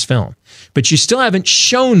in the last film, but you still haven't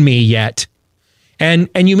shown me yet. And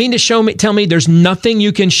you mean to tell me there's nothing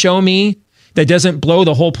you can show me that doesn't blow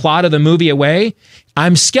the whole plot of the movie away?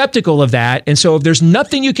 I'm skeptical of that. And so if there's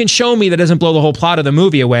nothing you can show me that doesn't blow the whole plot of the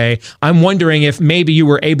movie away, I'm wondering if maybe you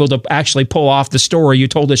were able to actually pull off the story you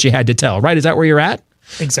told us you had to tell, right? Is that where you're at?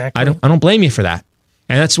 Exactly. I don't blame you for that.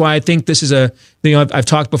 And that's why I think this is I've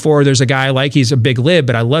talked before, there's a guy he's a big lib,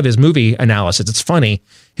 but I love his movie analysis. It's funny.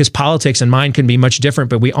 His politics and mine can be much different,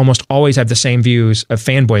 but we almost always have the same views of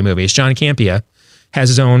fanboy movies. John Campea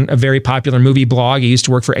has a very popular movie blog. He used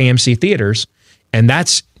to work for AMC Theaters. And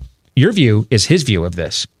that's, your view is his view of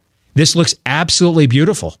this. This looks absolutely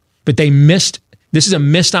beautiful, but this is a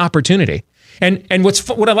missed opportunity. And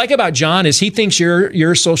what I like about John is he thinks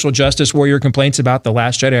your social justice warrior complaints about The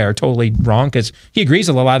Last Jedi are totally wrong because he agrees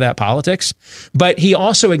with a lot of that politics. But he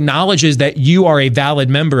also acknowledges that you are a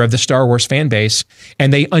valid member of the Star Wars fan base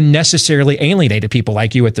and they unnecessarily alienated people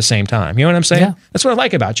like you at the same time. You know what I'm saying? Yeah. That's what I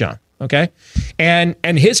like about John. Okay. And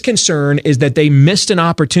his concern is that they missed an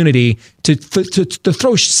opportunity to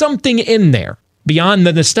throw something in there beyond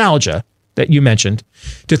the nostalgia that you mentioned,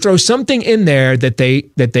 to throw something in there that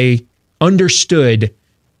they understood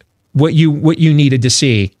what you needed to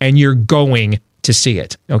see, and you're going to see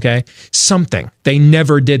it. Okay. Something. They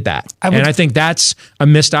never did that. And I think that's a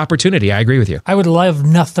missed opportunity. I agree with you. I would love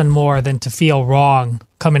nothing more than to feel wrong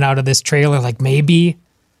coming out of this trailer. Like maybe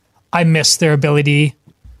I missed their ability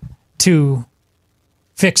to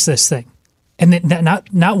fix this thing. And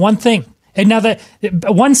not one thing. And now that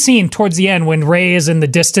one scene towards the end when Rey is in the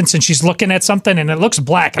distance and she's looking at something and it looks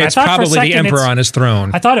black. And it's I thought probably for a second the Emperor on his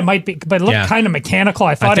throne. I thought it might be, but it looked kind of mechanical.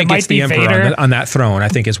 I thought it might be Vader. I think it's the Emperor on that throne, I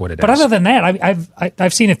think is what it is. But other than that,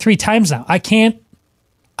 I've seen it 3 times now. I can't.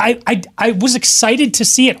 I was excited to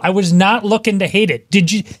see it. I was not looking to hate it.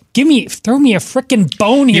 Did you throw me a freaking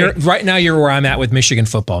bone here? Right now you're where I'm at with Michigan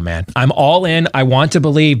football, man. I'm all in. I want to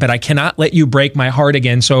believe, but I cannot let you break my heart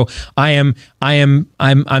again. So I'm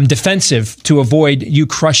defensive to avoid you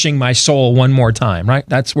crushing my soul one more time, right?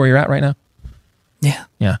 That's where you're at right now? Yeah.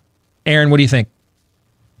 Yeah. Aaron, what do you think?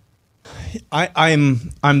 I'm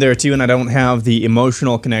there too, and I don't have the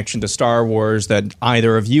emotional connection to Star Wars that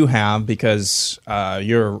either of you have because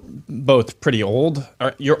you're both pretty old.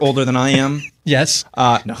 You're older than I am. Yes.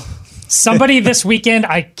 No. Somebody this weekend,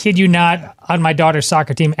 I kid you not, on my daughter's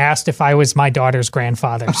soccer team asked if I was my daughter's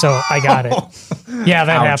grandfather. So I got it. Yeah,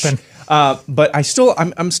 that happened. But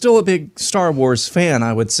I'm still a big Star Wars fan,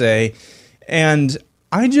 I would say, and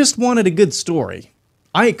I just wanted a good story.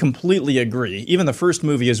 I completely agree. Even the first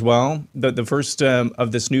movie as well, the first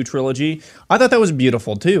of this new trilogy, I thought that was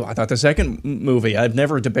beautiful too. I thought the second movie, I've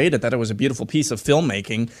never debated that it was a beautiful piece of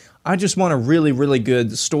filmmaking. I just want a really, really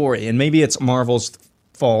good story. And maybe it's Marvel's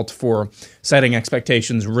fault for setting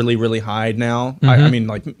expectations really, really high now. Mm-hmm. I mean,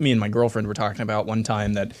 like me and my girlfriend were talking about one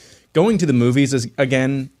time that going to the movies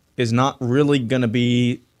is not really going to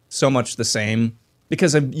be so much the same.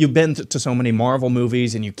 Because you've been to so many Marvel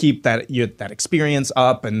movies and you keep that experience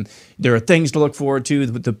up, and there are things to look forward to,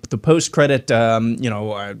 the post-credit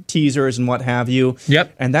teasers and what have you.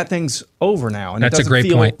 Yep. And that thing's over now, and that's it doesn't a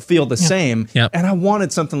great point. Feel the same. Yep. And I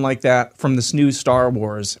wanted something like that from this new Star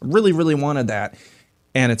Wars. Really, really wanted that.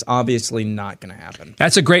 And it's obviously not going to happen.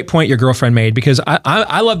 That's a great point your girlfriend made, because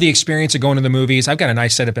I love the experience of going to the movies. I've got a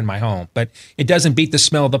nice setup in my home, but it doesn't beat the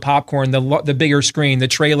smell of the popcorn, the bigger screen, the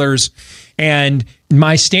trailers, and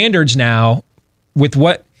my standards now with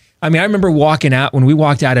what, I mean, I remember walking out, when we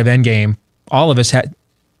walked out of Endgame, all of us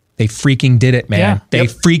they freaking did it, man. Yeah. They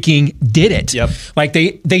freaking did it. Yep. Like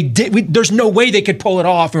they did, there's no way they could pull it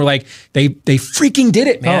off. And we're like, they freaking did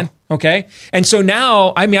it, man. Oh. Okay. And so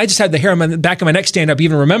now, I mean, I just had the hair on the back of my neck stand up,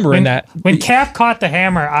 even remembering that. When Cap caught the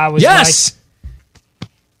hammer, I was yes! like,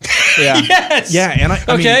 yeah. Yes. Yeah. And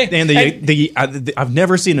I mean, I've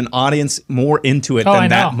never seen an audience more into it than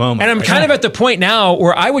that moment. And I'm kind of at the point now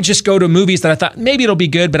where I would just go to movies that I thought maybe it'll be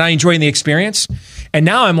good, but I enjoy the experience. And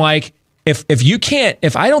now I'm like, if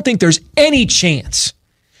I don't think there's any chance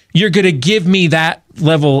you're going to give me that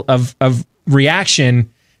level of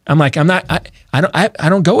reaction, I'm like, I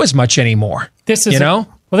don't go as much anymore. This is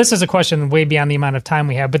this is a question way beyond the amount of time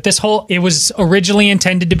we have, but it was originally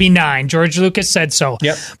intended to be 9. George Lucas said so.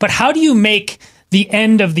 Yep. But how do you make the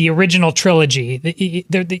end of the original trilogy, the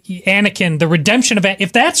Anakin, the redemption of,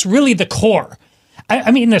 if that's really the core?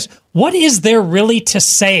 I mean, what is there really to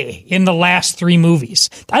say in the last 3 movies?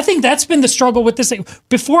 I think that's been the struggle with this.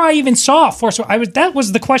 Before I even saw Force, that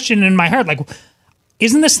was the question in my heart. Like,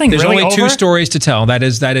 isn't this thing There's really only over? 2 stories to tell. That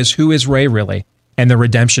is who is Rey really, and the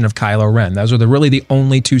redemption of Kylo Ren. Those are really the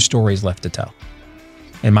only 2 stories left to tell,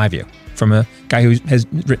 in my view, from a guy who has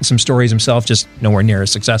written some stories himself, just nowhere near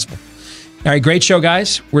as successful. All right, great show,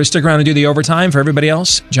 guys. We're going to stick around and do the overtime. For everybody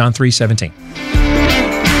else, John 3:17.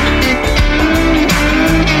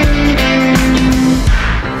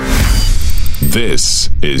 This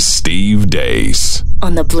is Steve Deace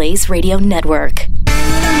on the Blaze Radio Network.